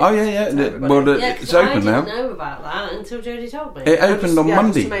that, Ali? Oh yeah. It's open now. I didn't know about that until Jodie told me. It opened on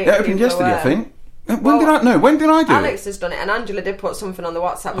Monday. It opened yesterday, I think. When did I do Alex has done it, and Angela did put something on the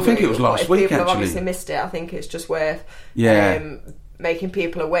WhatsApp. I think it was last week. People have actually obviously missed it. I think it's just worth making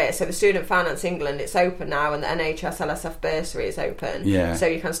people aware. So the Student Finance England, it's open now, and the NHS LSF bursary is open. Yeah. So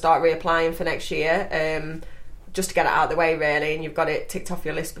you can start reapplying for next year. Just to get it out of the way, really, and you've got it ticked off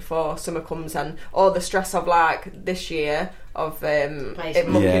your list before summer comes, and all the stress of like this year of it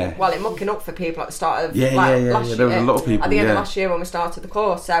mucking up for people at the start of last year. There was a lot of people at the end of last year when we started the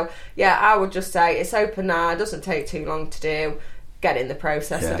course. So I would just say it's open now. It doesn't take too long to do. Get in the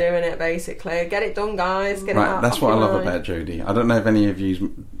process of doing it, basically. Get it done, guys. Get it out. That's what I love about Jodie. I don't know if any of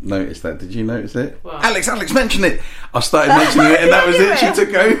you noticed that. Did you notice it? What? Alex mentioned it. I started mentioning it, and that was it. She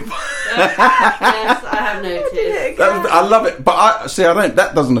took over. Yes, I have noticed. I love it, but I don't.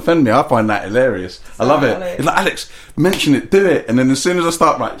 That doesn't offend me. I find that hilarious. I love it. It's like, Alex, mention it, do it, and then as soon as I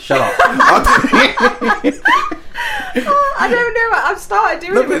start, right, shut up. I don't know. I've started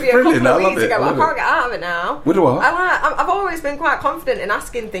doing it with you a couple of weeks ago, but I can't get out of it now. What do I? I've always been quite confident in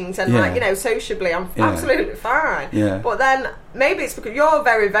asking things, and sociably, I'm absolutely fine. Yeah. But then maybe it's because you're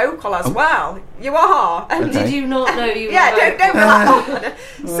very vocal as well. You are. And did you not know you were don't go with that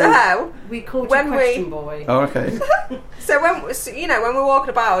one. So we called you question boy. Oh, okay. So when we're walking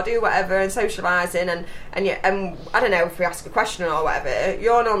about or do whatever and socialising and I don't know if we ask a question or whatever,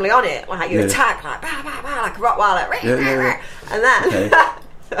 you're normally on it, like you attack like bah, bah, bah, like a Rottweiler, and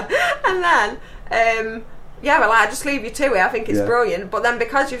then I just leave you to it. I think it's brilliant. But then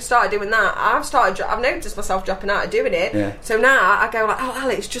because you've started doing that, I've noticed myself dropping out of doing it. Yeah. So now I go like, oh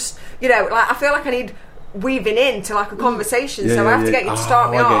Alex, just I feel like I need weaving into like a conversation, so I have to get you to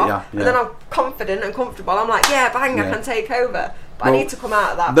start me off, and then I'm confident and comfortable. I'm like, bang, I can take over. But I need to come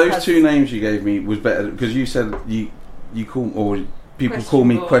out of that. Those two names you gave me was better because you said you call or people call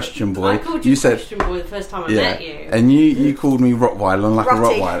me Question Boy. I called you Question Boy the first time I met you, and you called me Rottweiler, and like a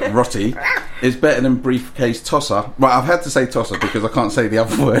Rottweiler, Rotty. It's better than Briefcase Tosser. Right, I've had to say Tosser because I can't say the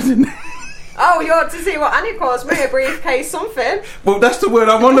other word. Oh, you ought to see what Annie calls me, a briefcase something. Well, that's the word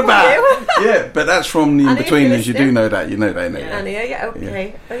I'm on about. Yeah, but that's from the In-Betweeners. You do know that. You know that. Annie,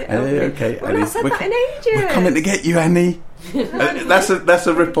 okay. Okay. We've not said that in ages. We're coming to get you, Annie. That's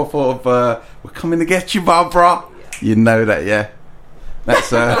a rip-off of We're Coming to Get You, Barbara. You know that, yeah.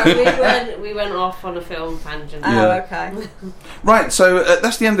 That's we went off on a film tangent. Okay. Right, so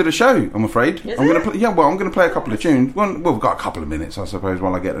that's the end of the show. I'm afraid. I'm going to play a couple of tunes. Well, we've got a couple of minutes, I suppose,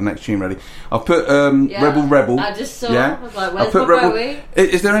 while I get the next tune ready. I've put Rebel. I just saw. I was like, where's my Bowie?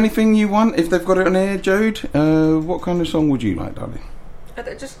 Is there anything you want if they've got it on air, Jode? What kind of song would you like, darling?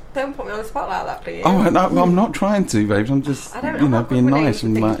 Just don't put me on the spot like that, please. Oh, no, I'm not trying to, babes. I'm just, being nice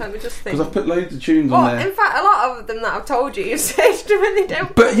and like. Because I've put loads of tunes on there. In fact, a lot of them that I've told you saved them and they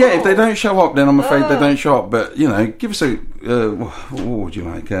don't. But if they don't show up, then I'm afraid they don't show up. But give us a. What would you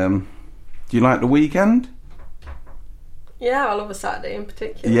like? Do you like The Weekend? Yeah, I love a Saturday in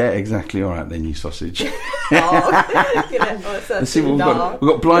particular. Yeah, exactly. All right, then, you sausage. Let's see what we've got.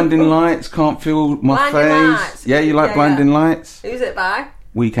 We've got Blinding Lights, Can't Feel My Blinding Face. Lights. Yeah, you like Blinding Lights? Who's it by?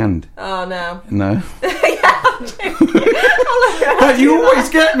 Weekend. Oh, no. No. But you always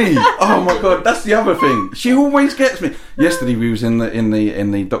get me. Oh my god, that's the other thing. She always gets me. Yesterday we was in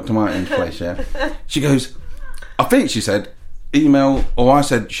the Dr. Martin's place. Yeah, she goes. I think she said, email, or I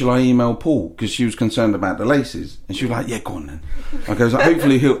said, shall I email Paul? Because she was concerned about the laces. And she was like, yeah, go on then. I goes,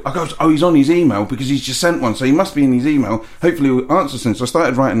 hopefully I goes, oh, he's on his email because he's just sent one, so he must be in his email. Hopefully he'll answer soon. So I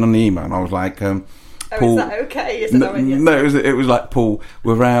started writing on the email, and I was like, Paul... is that okay? No, it was like, Paul,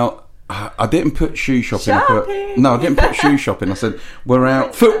 we're out... I didn't put shoe shopping. I didn't put shoe shopping. I said, we're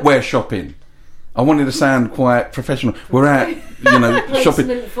out footwear shopping. I wanted to sound quite professional. We're out, shopping.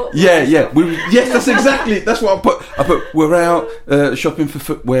 Yeah. That's what I put. We're out shopping for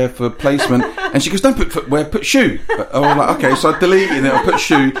footwear for placement. And she goes, don't put footwear, put shoe. I was like, okay. So I deleted it. I put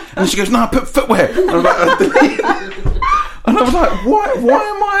shoe. And she goes, no, I put footwear. And I was like, I deleted it. And I was like, why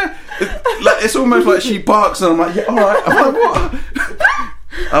am I? It's almost like she barks, and I'm like, yeah, all right. I'm like, what?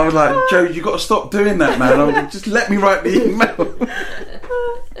 I was like, Joe, you got to stop doing that, man. I was like, just let me write the email.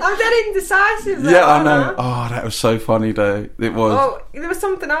 I'm dead indecisive. Yeah, I know. Oh, that was so funny, though. It was. Oh, there was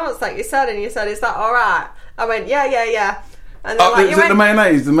something else that you said, and you said, "Is that all right?" I went, "Yeah." And then, was it the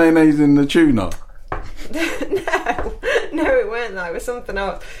mayonnaise? The mayonnaise in the tuna? No, it weren't that. It was something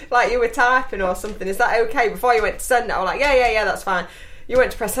else. Like you were typing or something. Is that okay? Before you went to send it, I was like, yeah, that's fine. You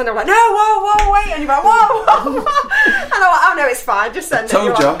went to press send, I'm like, no, whoa, wait, and you're like, whoa. And I'm like, oh no, it's fine, just send it.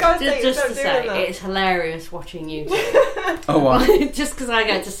 Told you. Like, just to say, it's hilarious watching you two. Oh, what? Just because I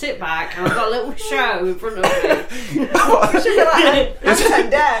get to sit back and I've got a little show in front of me. You should be like, I'm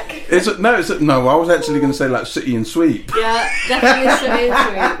deck. No, I was actually going to say like City and Sweep. Yeah, definitely City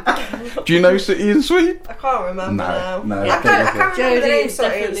and Sweep. Do you know City and Sweep? I can't remember now. No, I can't remember the name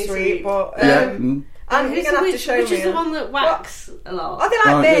City and Sweep, but... And you're going to have to show me. Which is the one that whacks a lot? Are they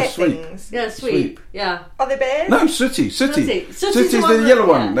like bear things? Yeah, sweep. Yeah. Are they bears? No, Sooty. Sooty's the yellow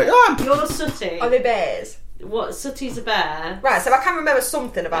one. You're Sooty. Are they bears? What? Sooty's a bear. Right, so I can remember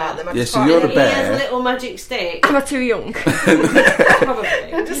something about them. So you're the bear. He has a little magic stick. Am I too young? Probably.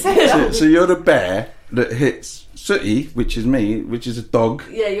 Just say that. So you're the bear that hits Sooty, which is me, which is a dog.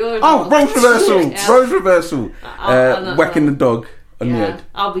 Yeah, you're a dog. Rose reversal. Yeah. Rose reversal. Whacking the dog.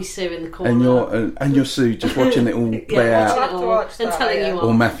 I'll be Sue in the corner, and you're Sue just watching it all play out, and telling you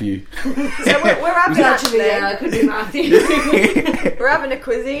or Matthew. So we're having I could be Matthew. We're having a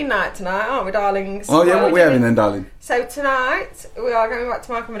cuisine night tonight, aren't we, darlings? Oh yeah, what are we having then, darling? So tonight we are going back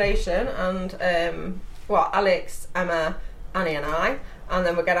to my accommodation, and Alex, Emma, Annie, and I. And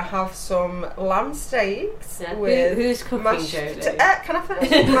then we're going to have some lamb steaks with... Who's cooking, Jodie? Can I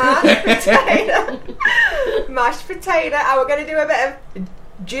finish? Mashed potato. And we're going to do a bit of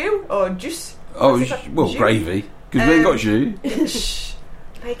jus or juice. Jus? Gravy. Because we ain't got jus.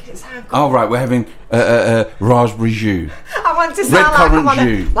 Making it sound good. Oh, right, we're having raspberry jus. I want to sound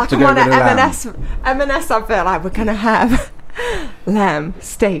like I'm on an M&S advert. Like, we're going to have lamb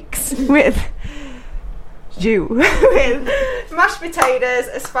steaks with... with mashed potatoes,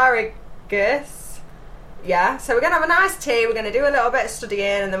 asparagus. Yeah, so we're going to have a nice tea, we're going to do a little bit of studying,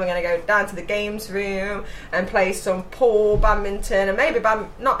 and then we're going to go down to the games room and play some pool, badminton, and maybe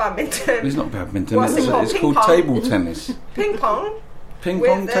not badminton. It's not badminton. What's it called? It's called table tennis. Ping pong.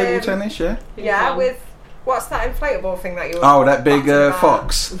 Table tennis, yeah? Yeah, with, what's that inflatable thing that you were... Oh, that big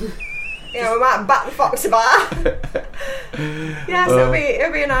fox. Yeah, we might bat the fox about. Yeah, so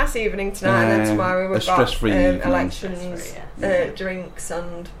it'll be a nice evening tonight, and then tomorrow we've got elections, drinks,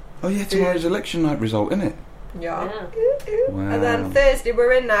 and... Oh yeah, tomorrow's election night result, isn't it? Yeah. Wow. And then Thursday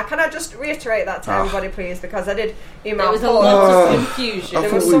we're in now. Can I just reiterate that to everybody, please? Because I did email There was a lot of confusion. I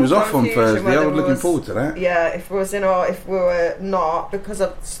thought we was off on Thursday. I was looking forward to that. Yeah, if we was in or if we were not, because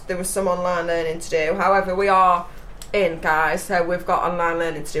there was some online learning to do. However, we are in, guys, so we've got online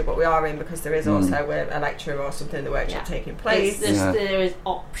learning to do, but we are in because there is also a lecture or something in the workshop taking place. There is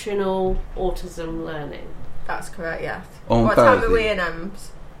optional autism learning. That's correct, yes. What time are we in,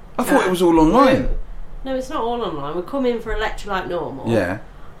 Ems? I thought it was all online. No, it's not all online. We come in for a lecture like normal. Yeah.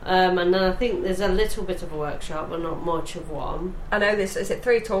 And then I think there's a little bit of a workshop, but not much of one. I know this. Is it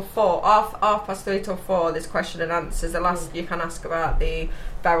 3 till 4? Half past 3 till 4. There's question and answers. The last you can ask about the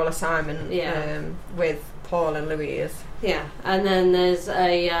Beryl assignment with Paul and Louise. Yeah, and then there's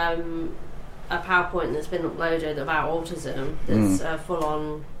a PowerPoint that's been uploaded about autism. That's a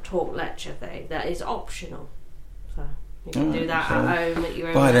full-on talk lecture thing that is optional. So you can do that at home at your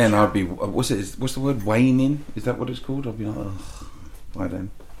own. By then, I'd be. What's the word? Waning? Is that what it's called? I'd be like, by then.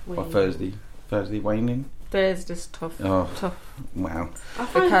 By Thursday waning. Thursday's tough. Oh. Tough. Wow. I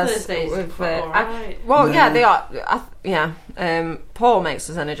find Thursdays alright. They are. Paul makes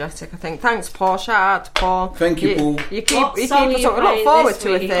us energetic, I think. Thanks, Paul. Shout out to Paul. Thank you, Paul. You keep us look forward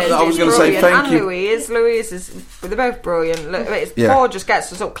to a Thursday. I was going to say thank and you. Louise is. They're both brilliant. Paul just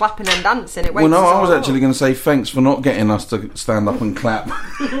gets us up clapping and dancing. I was actually going to say thanks for not getting us to stand up and clap.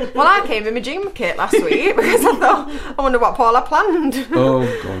 Well, I came in my gym kit last week because I thought, I wonder what Paul had planned. Oh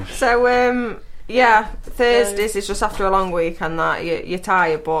gosh. So Thursdays is just after a long week and that you're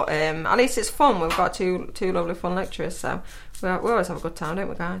tired, but at least it's fun. We've got two lovely fun lecturers, so we always have a good time, don't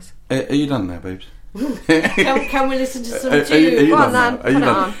we, guys? Are you done now, babes? Can we listen to some tunes? Are you done then? Put it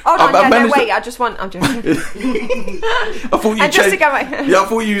on. Hold on, wait. I'm joking. I thought you changed. I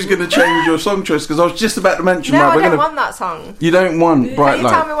thought you was going to change your song choice because I was just about to mention that. No, I don't want that song. You don't want Bright Light. Can you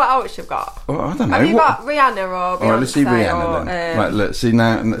tell me what else you've got? Well, I don't know. Have you got Rihanna or Beyonce? All right, let's see Rihanna then. Right, let's see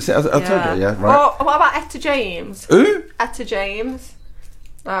now. I'll tell you, yeah, right. What about Etta James? Who? Etta James.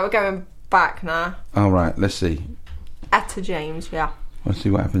 Right, we're going back now. All right, let's see. Etta James, yeah. Let's see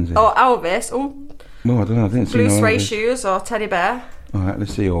what happens here. Oh, Elvis. Oh. Well, I don't know. I didn't see Blue no suede Elvis. shoes or teddy bear. All right,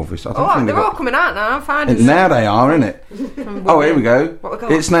 let's see Elvis. They're all coming out now. I'm finding now they are, innit? Oh, here we go. What we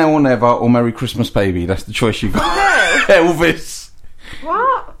got? It's Now or Never or Merry Christmas Baby. That's the choice you've got. No. Elvis.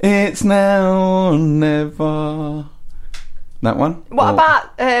 What? It's now or never. That one? What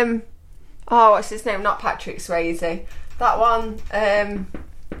about what's his name? Not Patrick Swayze. That one.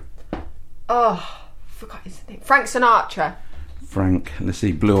 Forgot his name. Frank Sinatra. Frank. Let's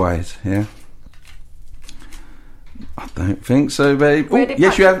see. Blue Eyes. Yeah. I don't think so, babe.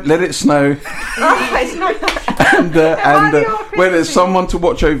 Yes, you have. Let It Snow. Oh, it's not. and where there's someone to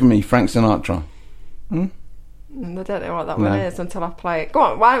watch over me, Frank Sinatra. I don't know what that one is until I play it. Go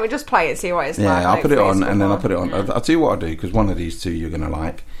on, why don't we just play it and see what it's like? Yeah, I'll put it on and then I'll put it on. Yeah. I'll tell you what I'll do because one of these two you're going to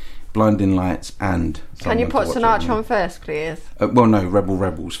like. Blinding Lights and Can you put Sinatra on first, please? Well, no, Rebel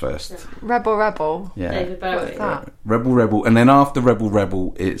Rebels first. Rebel. Yeah. David Bowie. What's that? Rebel, and then after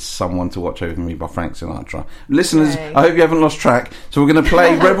Rebel, it's Someone to Watch Over Me by Frank Sinatra. Listeners, I hope you haven't lost track. So we're going to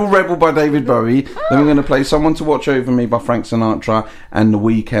play Rebel by David Bowie. Then we're going to play Someone to Watch Over Me by Frank Sinatra and The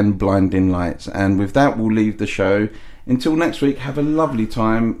Weeknd, Blinding Lights. And with that, we'll leave the show. Until next week, have a lovely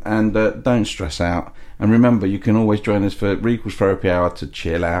time and don't stress out. And remember, you can always join us for Recall's Therapy Hour to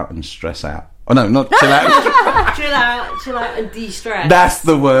chill out and stress out. Oh no, not chill out. chill out and de-stress. That's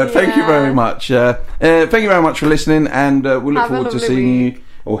the word. Thank you very much. Thank you very much for listening, and we'll look forward to seeing you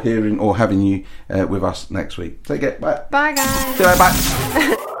or hearing or having you with us next week. Take care. Bye. Bye, guys. See you later.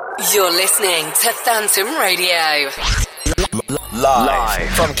 Bye. You're listening to Phantom Radio. Live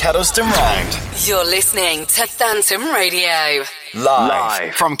from Kettleston Road. You're listening to Phantom Radio.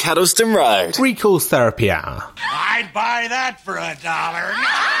 Live from Kettleston Road. Recall's Therapy Hour. I'd buy that for $1.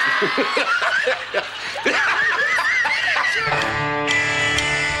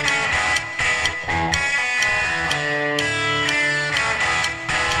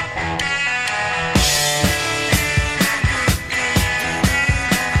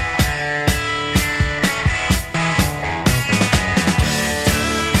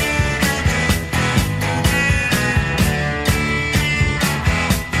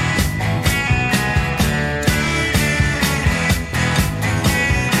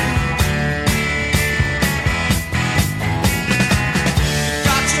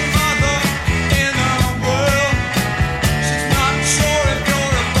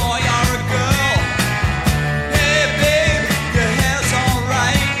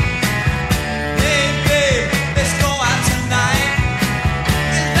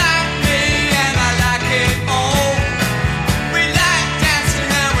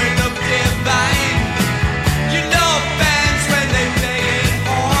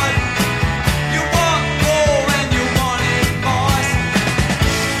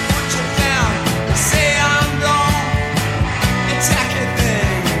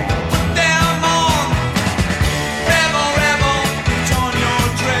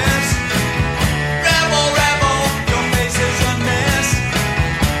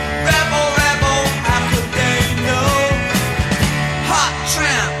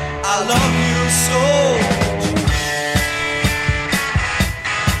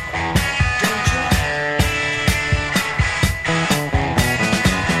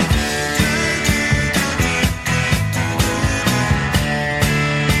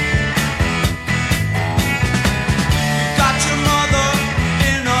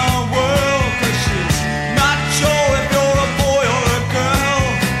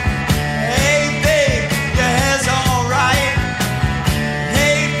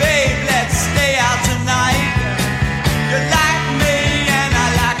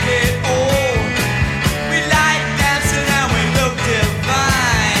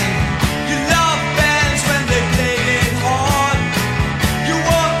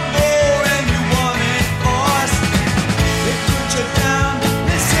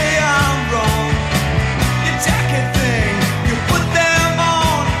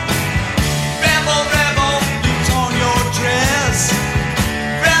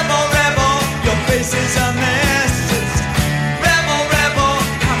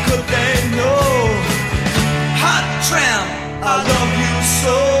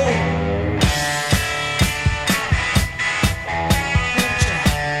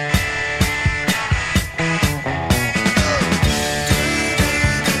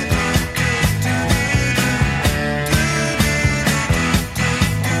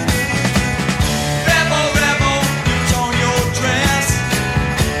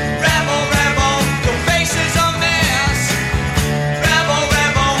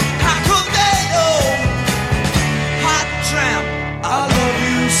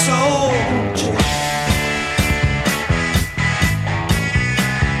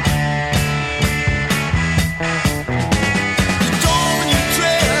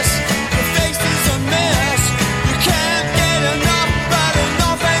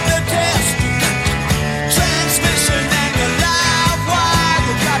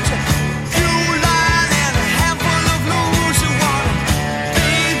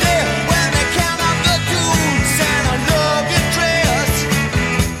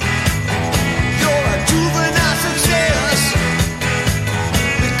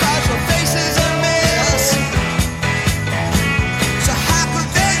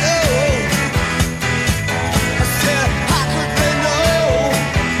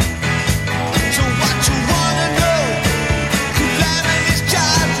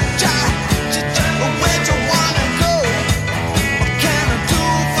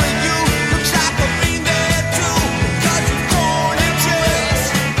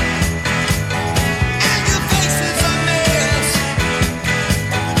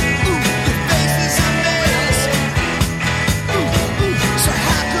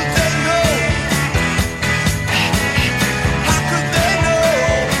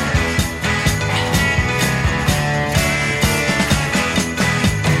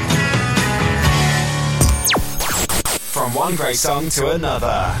 one great song to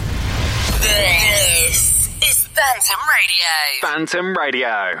another. This is Phantom Radio. Phantom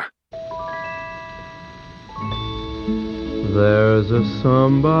Radio. There's a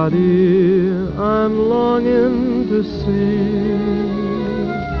somebody I'm longing to see.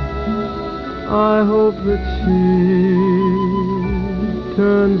 I hope that she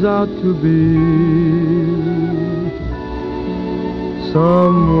turns out to be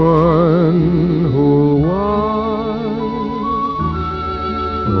someone who'll watch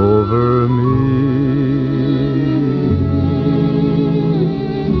over me.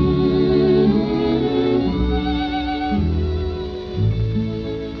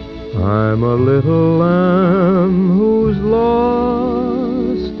 I'm a little lamb who's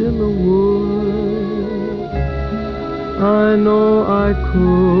lost in the woods. I know I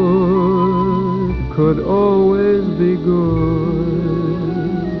could always be good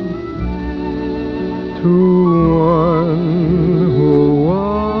to one who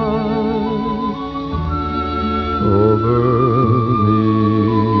watched over me.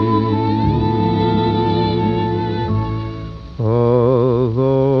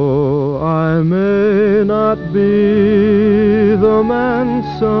 Although I may not be the man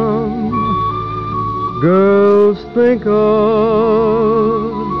some girls think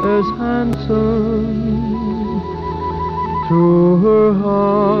of as handsome, to her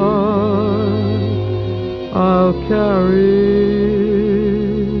heart I'll carry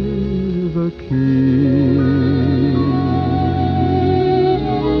the key.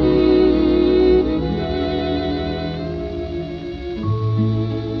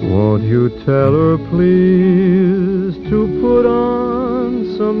 Won't you tell her please to put on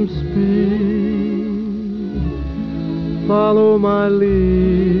some speed, follow my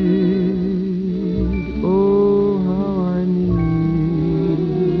lead, oh how I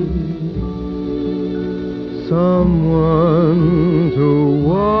need someone to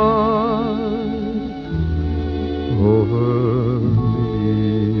watch over me.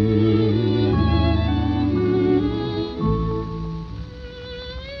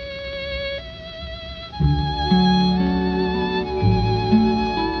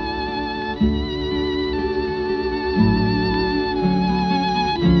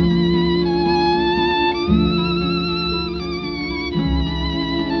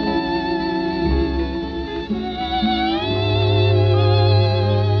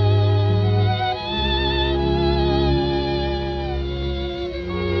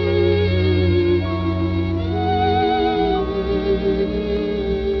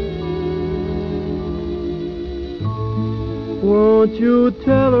 Won't you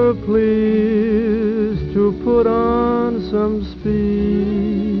tell her please to put on some speed,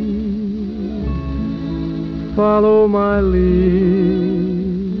 follow my lead,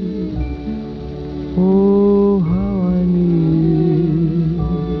 oh how I need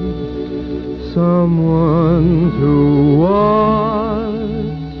someone to watch